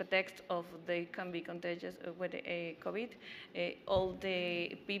pretext of they can be contagious with COVID, all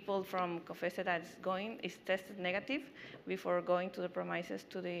the people from COFECE that is tested negative before going to the premises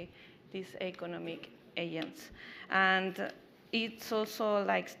to these economic agents. And it's also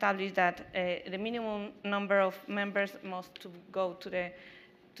like established that the minimum number of members must go to the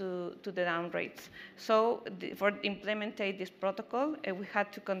down rates. So for implementing this protocol, we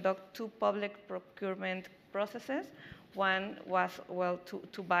had to conduct 2 public procurement processes. One was, well,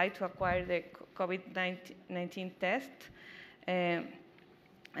 to acquire the COVID-19 test,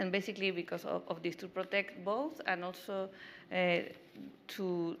 and basically because of this, to protect both, and also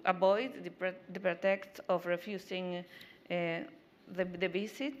to avoid the pretext of refusing the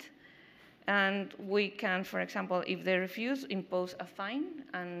visit. And we can, for example, if they refuse, impose a fine,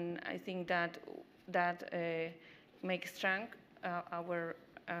 and I think that makes strong our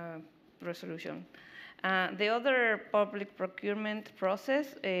resolution. The other public procurement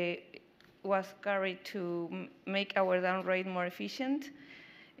process was carried to make our down rate more efficient.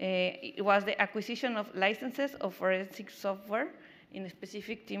 It was the acquisition of licenses of forensic software in a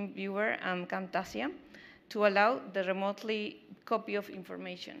specific TeamViewer and Camtasia to allow the remotely copy of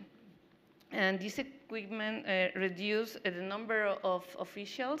information. And this equipment reduced the number of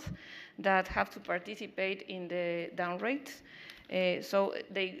officials that have to participate in the down rates. So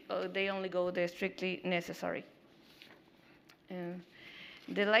they only go the strictly necessary.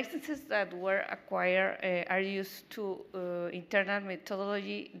 The licenses that were acquired are used to internal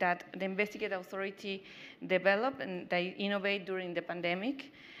methodology that the investigative authority developed and they innovate during the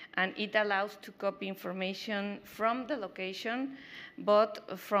pandemic, and it allows to copy information from the location,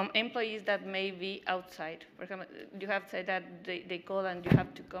 but from employees that may be outside. For example, you have said that they call and you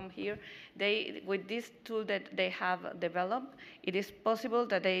have to come here. With this tool that they have developed, it is possible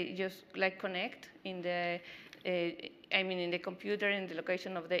that they just like connect in the in the computer, in the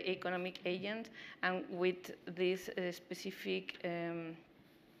location of the economic agent, and with this specific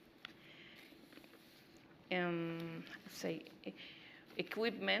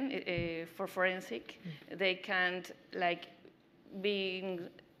equipment for forensic, they can't like being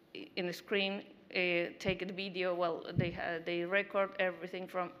in the screen, take the video. Well, they record everything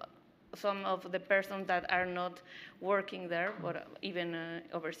from some of the persons that are not working there, but even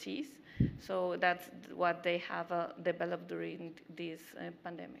overseas. So that's what they have developed during this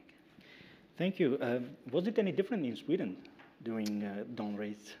pandemic. Thank you. Was it any different in Sweden during dawn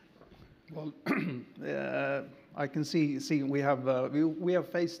raids? Well, I can see we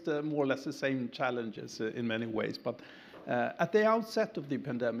have faced more or less the same challenges in many ways, but at the outset of the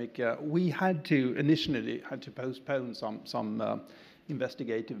pandemic, we initially had to postpone some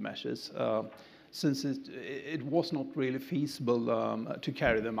investigative measures since it was not really feasible to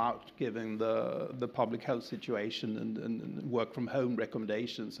carry them out given the public health situation and work from home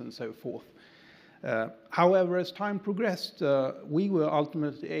recommendations and so forth. However, as time progressed, we were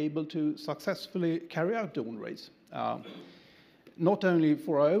ultimately able to successfully carry out dawn raids, not only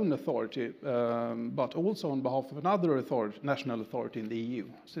for our own authority, but also on behalf of another national authority in the EU,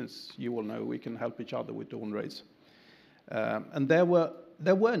 since you all know we can help each other with dawn raids. And there were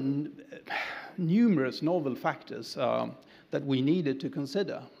numerous novel factors that we needed to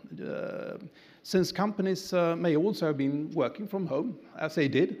consider. Since companies may also have been working from home, as they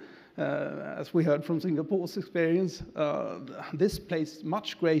did, as we heard from Singapore's experience, this placed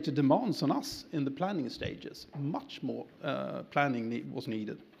much greater demands on us in the planning stages. Much more planning was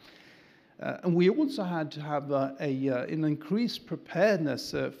needed. And we also had to have an increased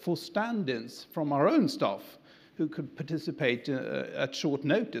preparedness for stand-ins from our own staff who could participate at short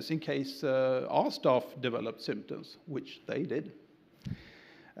notice in case our staff developed symptoms, which they did.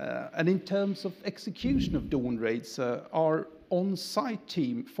 And in terms of execution of dawn raids, our on-site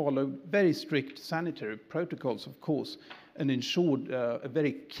team followed very strict sanitary protocols, of course, and ensured a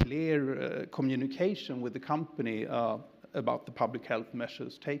very clear communication with the company about the public health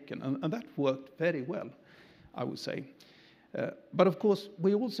measures taken. And that worked very well, I would say. But of course,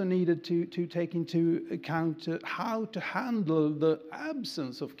 we also needed to take into account how to handle the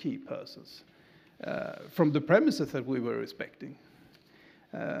absence of key persons from the premises that we were respecting.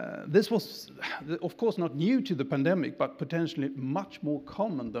 This was, of course, not new to the pandemic, but potentially much more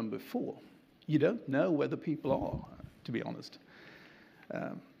common than before. You don't know where the people are, to be honest.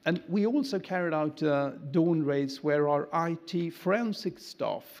 And we also carried out dawn raids where our IT forensic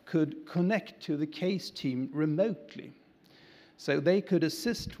staff could connect to the case team remotely. So they could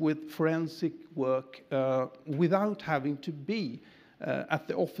assist with forensic work without having to be at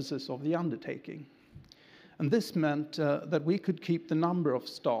the offices of the undertaking. And this meant that we could keep the number of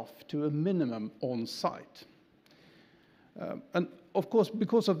staff to a minimum on site. And of course,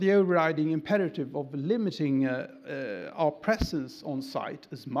 because of the overriding imperative of limiting our presence on site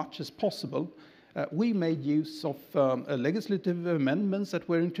as much as possible, we made use of legislative amendments that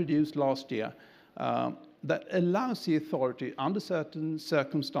were introduced last year that allows the authority, under certain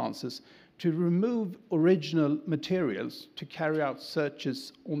circumstances, to remove original materials to carry out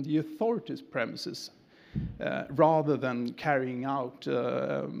searches on the authority's premises, rather than carrying out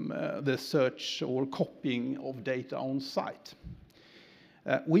the search or copying of data on site.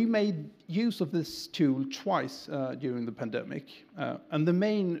 We made use of this tool twice during the pandemic, and the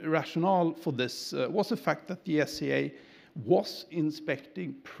main rationale for this was the fact that the SCA was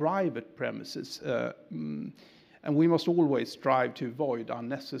inspecting private premises, and we must always strive to avoid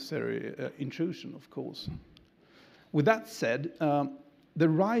unnecessary intrusion, of course. With that said, the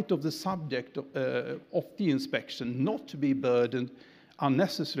right of the subject of the inspection not to be burdened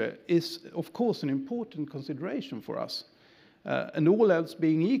unnecessarily is, of course, an important consideration for us. And all else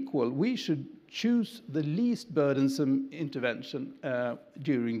being equal, we should choose the least burdensome intervention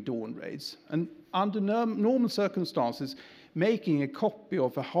during dawn raids. And under normal circumstances, making a copy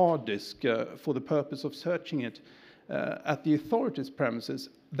of a hard disk for the purpose of searching it at the authority's premises,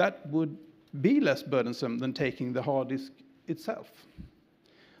 that would be less burdensome than taking the hard disk itself.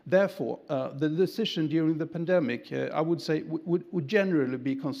 Therefore, the decision during the pandemic, I would say, would generally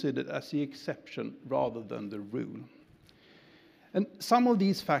be considered as the exception rather than the rule. And some of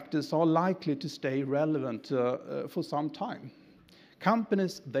these factors are likely to stay relevant for some time.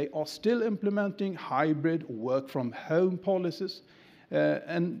 Companies, they are still implementing hybrid work-from-home policies.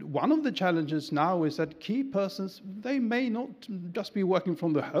 And one of the challenges now is that key persons, they may not just be working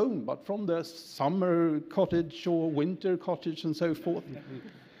from the home, but from their summer cottage or winter cottage and so forth.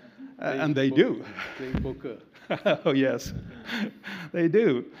 And they do. Playing poker. Oh, yes, they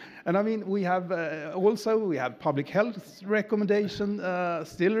do. And I mean, we have we have public health recommendation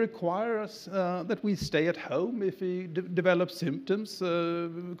still require us that we stay at home if we develop symptoms,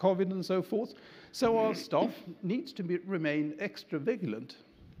 COVID and so forth. So our staff needs to remain extra vigilant.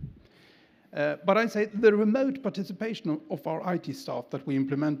 But I'd say the remote participation of our IT staff that we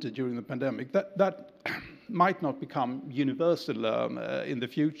implemented during the pandemic, that might not become universal in the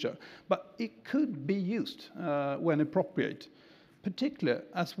future, but it could be used when appropriate, particularly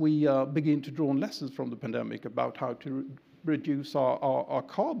as we begin to draw lessons from the pandemic about how to reduce our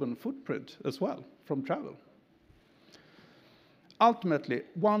carbon footprint as well from travel. Ultimately,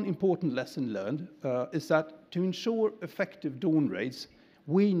 one important lesson learned is that to ensure effective dawn raids,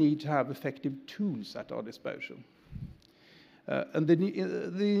 we need to have effective tools at our disposal. And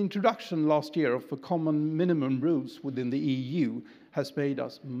the introduction last year of a common minimum rules within the EU has made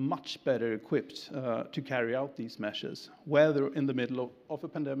us much better equipped to carry out these measures, whether in the middle of a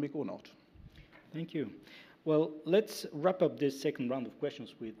pandemic or not. Thank you. Well, let's wrap up this second round of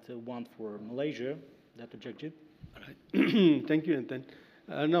questions with one for Malaysia. Dato Jagjit. Right. Thank you, Anton.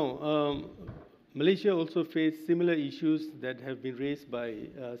 Now, Malaysia also faced similar issues that have been raised by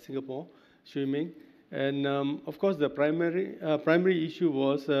Singapore, Swimming. And of course, the primary issue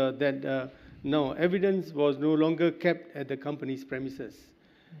was that now evidence was no longer kept at the company's premises.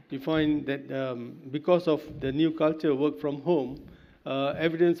 We find that because of the new culture, work from home,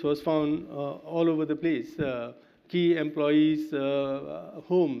 evidence was found all over the place. Key employees'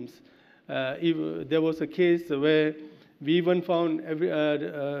 homes. There was a case where we even found,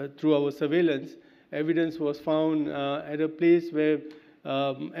 through our surveillance, evidence was found at a place where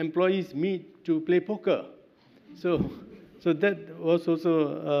employees meet to play poker. So that was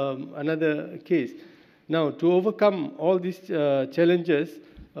also another case. Now, to overcome all these challenges,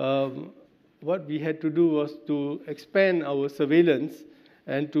 what we had to do was to expand our surveillance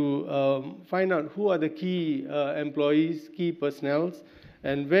and to find out who are the key employees, key personnels,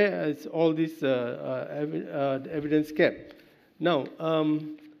 and where is all this evidence kept. Now,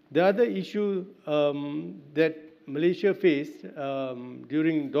 the other issue that Malaysia faced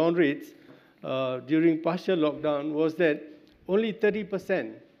during dawn raids, during partial lockdown, was that only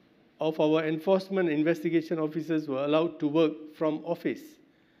 30% of our enforcement investigation officers were allowed to work from office.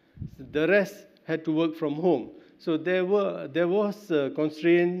 The rest had to work from home. So there was a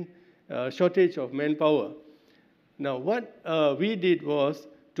constraint, shortage of manpower. Now, what we did was,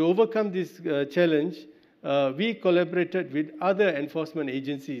 to overcome this challenge, we collaborated with other enforcement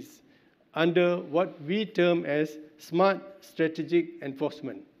agencies under what we term as smart strategic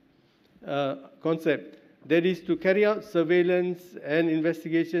enforcement concept. That is to carry out surveillance and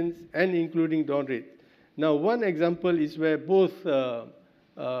investigations, and including dawn raid. Now, one example is where both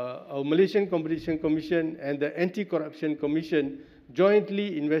our Malaysian Competition Commission and the Anti-Corruption Commission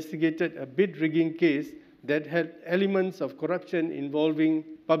jointly investigated a bid rigging case that had elements of corruption involving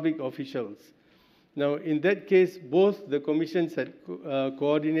public officials. Now, in that case, both the commissions had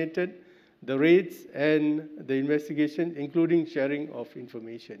coordinated the raids and the investigation, including sharing of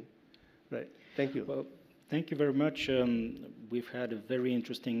information. Right. Thank you. Well, thank you very much. We've had a very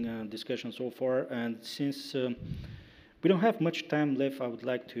interesting discussion so far, and since we don't have much time left, I would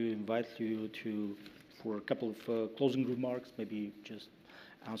like to invite you for a couple of closing remarks, maybe just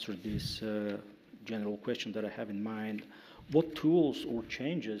answer this general question that I have in mind. What tools or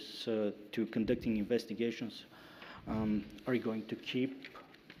changes to conducting investigations are you going to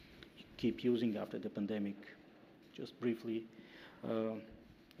keep using after the pandemic? Just briefly.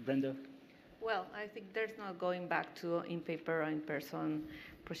 Brenda? Well, I think there's no going back to in-paper or in-person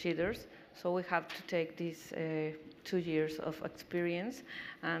procedures. So we have to take these 2 years of experience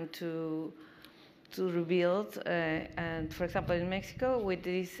and to rebuild. And for example, in Mexico, with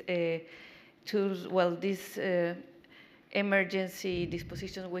these tools, well, these emergency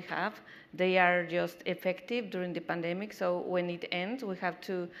dispositions we have, they are just effective during the pandemic. So when it ends, we have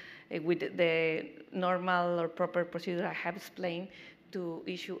to, with the normal or proper procedure I have explained, to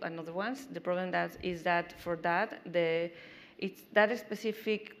issue another ones. The problem is that for that, it's that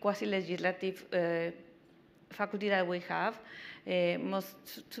specific quasi-legislative faculty that we have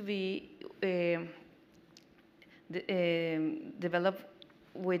must to be developed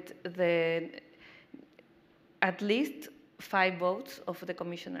with at least 5 votes of the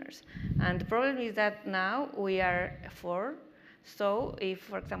commissioners. And the problem is that now we are 4. So if,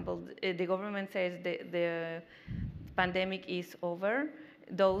 for example, the government says the pandemic is over,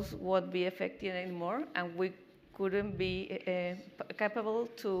 those won't be effective anymore, and we couldn't be capable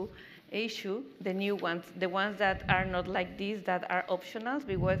to issue the new ones, the ones that are not like these, that are optional,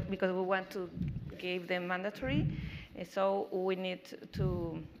 because we want to give them mandatory. So we need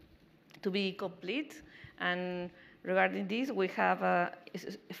to be complete. And regarding this, we have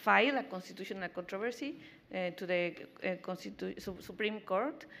filed a constitutional controversy to the Supreme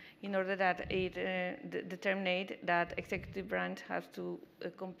Court in order that it determined that executive branch has to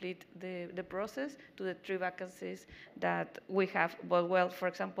complete the process to the 3 vacancies that we have. But well, for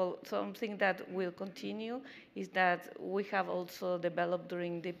example, something that will continue is that we have also developed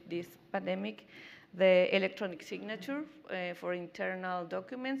during this pandemic the electronic signature for internal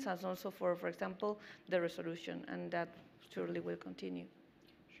documents, and also for example, the resolution, and that surely will continue.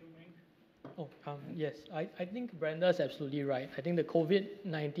 Oh, yes, I think Brenda's absolutely right. I think the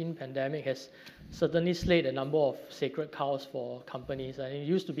COVID-19 pandemic has certainly slayed a number of sacred cows for companies. And it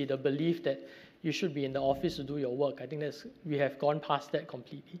used to be the belief that you should be in the office to do your work. I think we have gone past that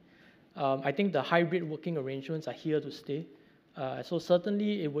completely. I think the hybrid working arrangements are here to stay. So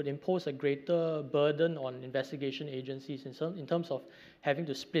certainly it would impose a greater burden on investigation agencies in terms of having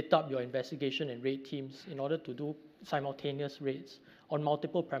to split up your investigation and raid teams in order to do simultaneous raids on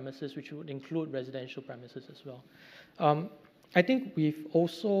multiple premises, which would include residential premises as well. I think we've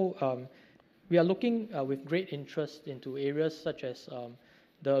also, we are looking with great interest into areas such as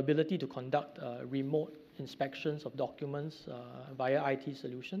the ability to conduct remote inspections of documents via IT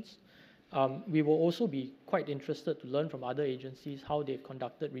solutions. We will also be quite interested to learn from other agencies how they've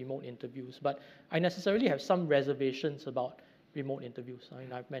conducted remote interviews, but I necessarily have some reservations about remote interviews. I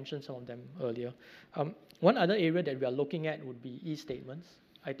mean, I've mentioned some of them earlier. One other area that we are looking at would be e-statements.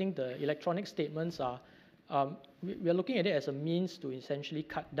 I think the electronic statements are, we are looking at it as a means to essentially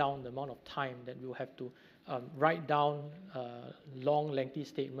cut down the amount of time that we'll have to write down long, lengthy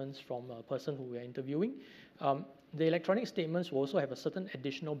statements from a person who we are interviewing. The electronic statements will also have a certain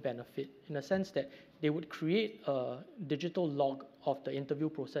additional benefit in the sense that they would create a digital log of the interview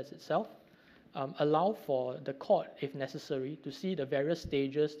process itself, allow for the court, if necessary, to see the various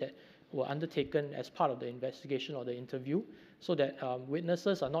stages that were undertaken as part of the investigation or the interview, so that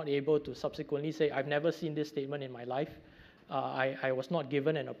witnesses are not able to subsequently say, I've never seen this statement in my life, I was not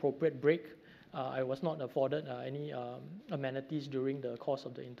given an appropriate break, I was not afforded any amenities during the course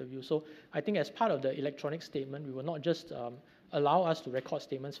of the interview. So I think as part of the electronic statement, we will not just allow us to record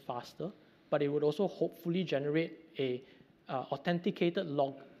statements faster, but it would also hopefully generate a authenticated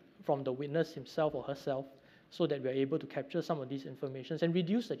log from the witness himself or herself, so that we're able to capture some of these informations and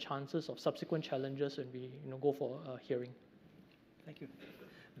reduce the chances of subsequent challenges when we go for a hearing. Thank you.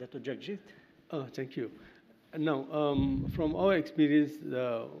 Dato Jagjit. Thank you. Now, from our experience,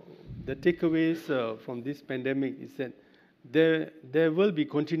 the takeaways from this pandemic is that there will be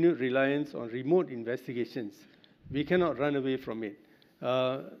continued reliance on remote investigations. We cannot run away from it.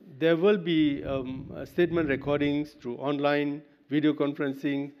 There will be statement recordings through online video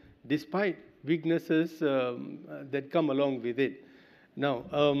conferencing, despite weaknesses that come along with it. Now,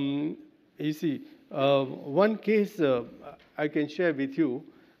 you see, one case I can share with you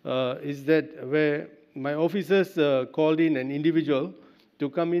is that where my officers called in an individual to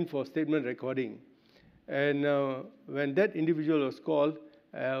come in for statement recording. And when that individual was called,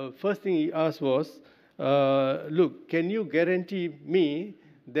 first thing he asked was, look, can you guarantee me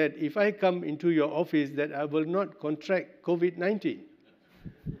that if I come into your office that I will not contract COVID-19?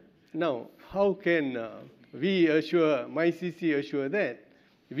 Now, how can we assure, MyCC assure that?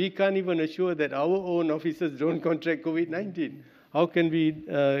 We can't even assure that our own officers don't contract COVID-19. How can we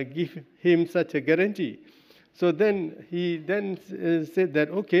give him such a guarantee? So then he then said that,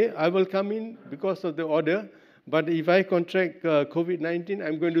 okay, I will come in because of the order, but if I contract COVID-19,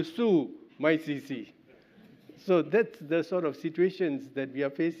 I'm going to sue MyCC. So that's the sort of situations that we are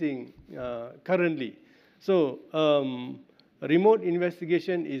facing currently. So remote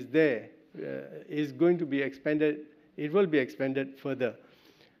investigation is there, is going to be expanded. It will be expanded further.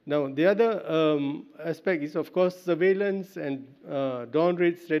 Now, the other aspect is, of course, surveillance and dawn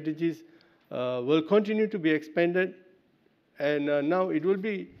raid strategies will continue to be expanded. And now it will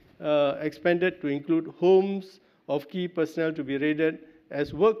be expanded to include homes of key personnel to be raided,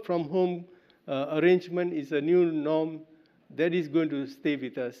 as work from home arrangement is a new norm that is going to stay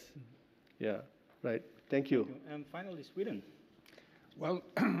with us. Yeah, right. Thank you. And finally, Sweden. Well,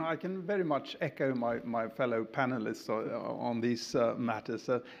 I can very much echo my fellow panelists on these matters.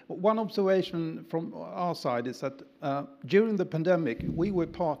 One observation from our side is that during the pandemic, we were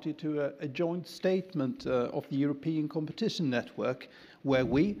party to a joint statement of the European Competition Network, where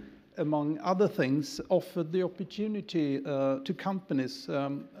we, among other things, offered the opportunity to companies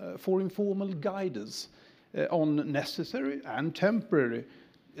for informal guidance on necessary and temporary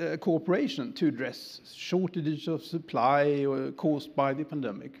cooperation to address shortages of supply caused by the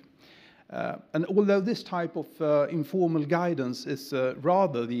pandemic. And although this type of informal guidance is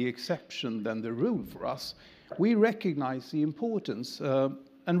rather the exception than the rule for us, we recognize the importance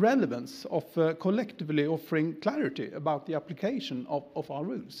and relevance of collectively offering clarity about the application of our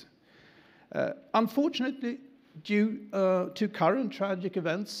rules. Unfortunately, due to current tragic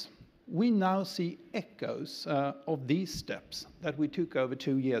events, we now see echoes of these steps that we took over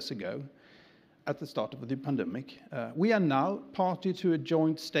 2 years ago at the start of the pandemic. We are now party to a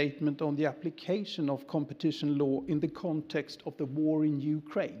joint statement on the application of competition law in the context of the war in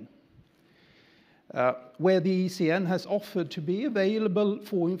Ukraine. where the ECN has offered to be available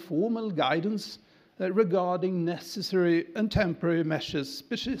for informal guidance regarding necessary and temporary measures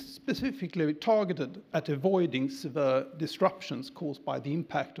specifically targeted at avoiding severe disruptions caused by the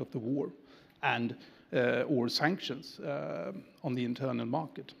impact of the war and or sanctions on the internal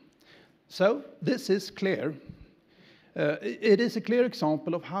market. So this is clear. It is a clear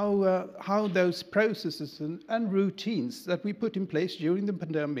example of how those processes and routines that we put in place during the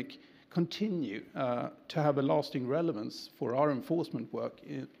pandemic continue to have a lasting relevance for our enforcement work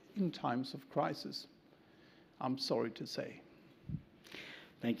in times of crisis. I'm sorry to say.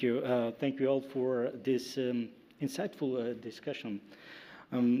 Thank you. Thank you all for this insightful discussion.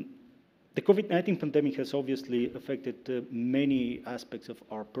 The COVID-19 pandemic has obviously affected many aspects of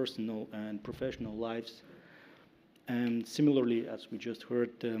our personal and professional lives. And similarly, as we just heard,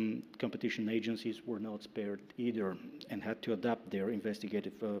 competition agencies were not spared either and had to adapt their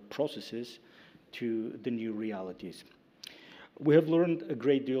investigative processes to the new realities. We have learned a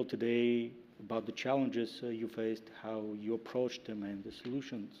great deal today about the challenges you faced, how you approached them, and the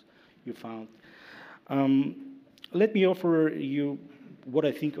solutions you found. Let me offer you what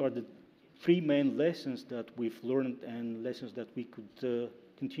I think are the 3 main lessons that we've learned and lessons that we could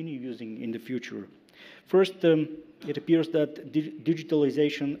continue using in the future. First, it appears that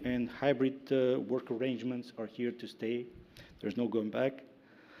digitalization and hybrid work arrangements are here to stay. There's no going back.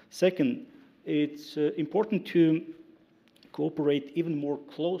 Second, it's important to cooperate even more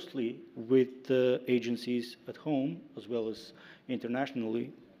closely with agencies at home as well as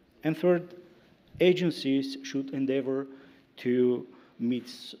internationally. And third, agencies should endeavor to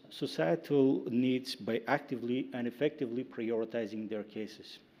meet societal needs by actively and effectively prioritizing their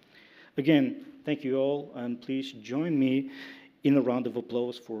cases. Again, thank you all, and please join me in a round of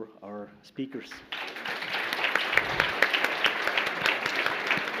applause for our speakers.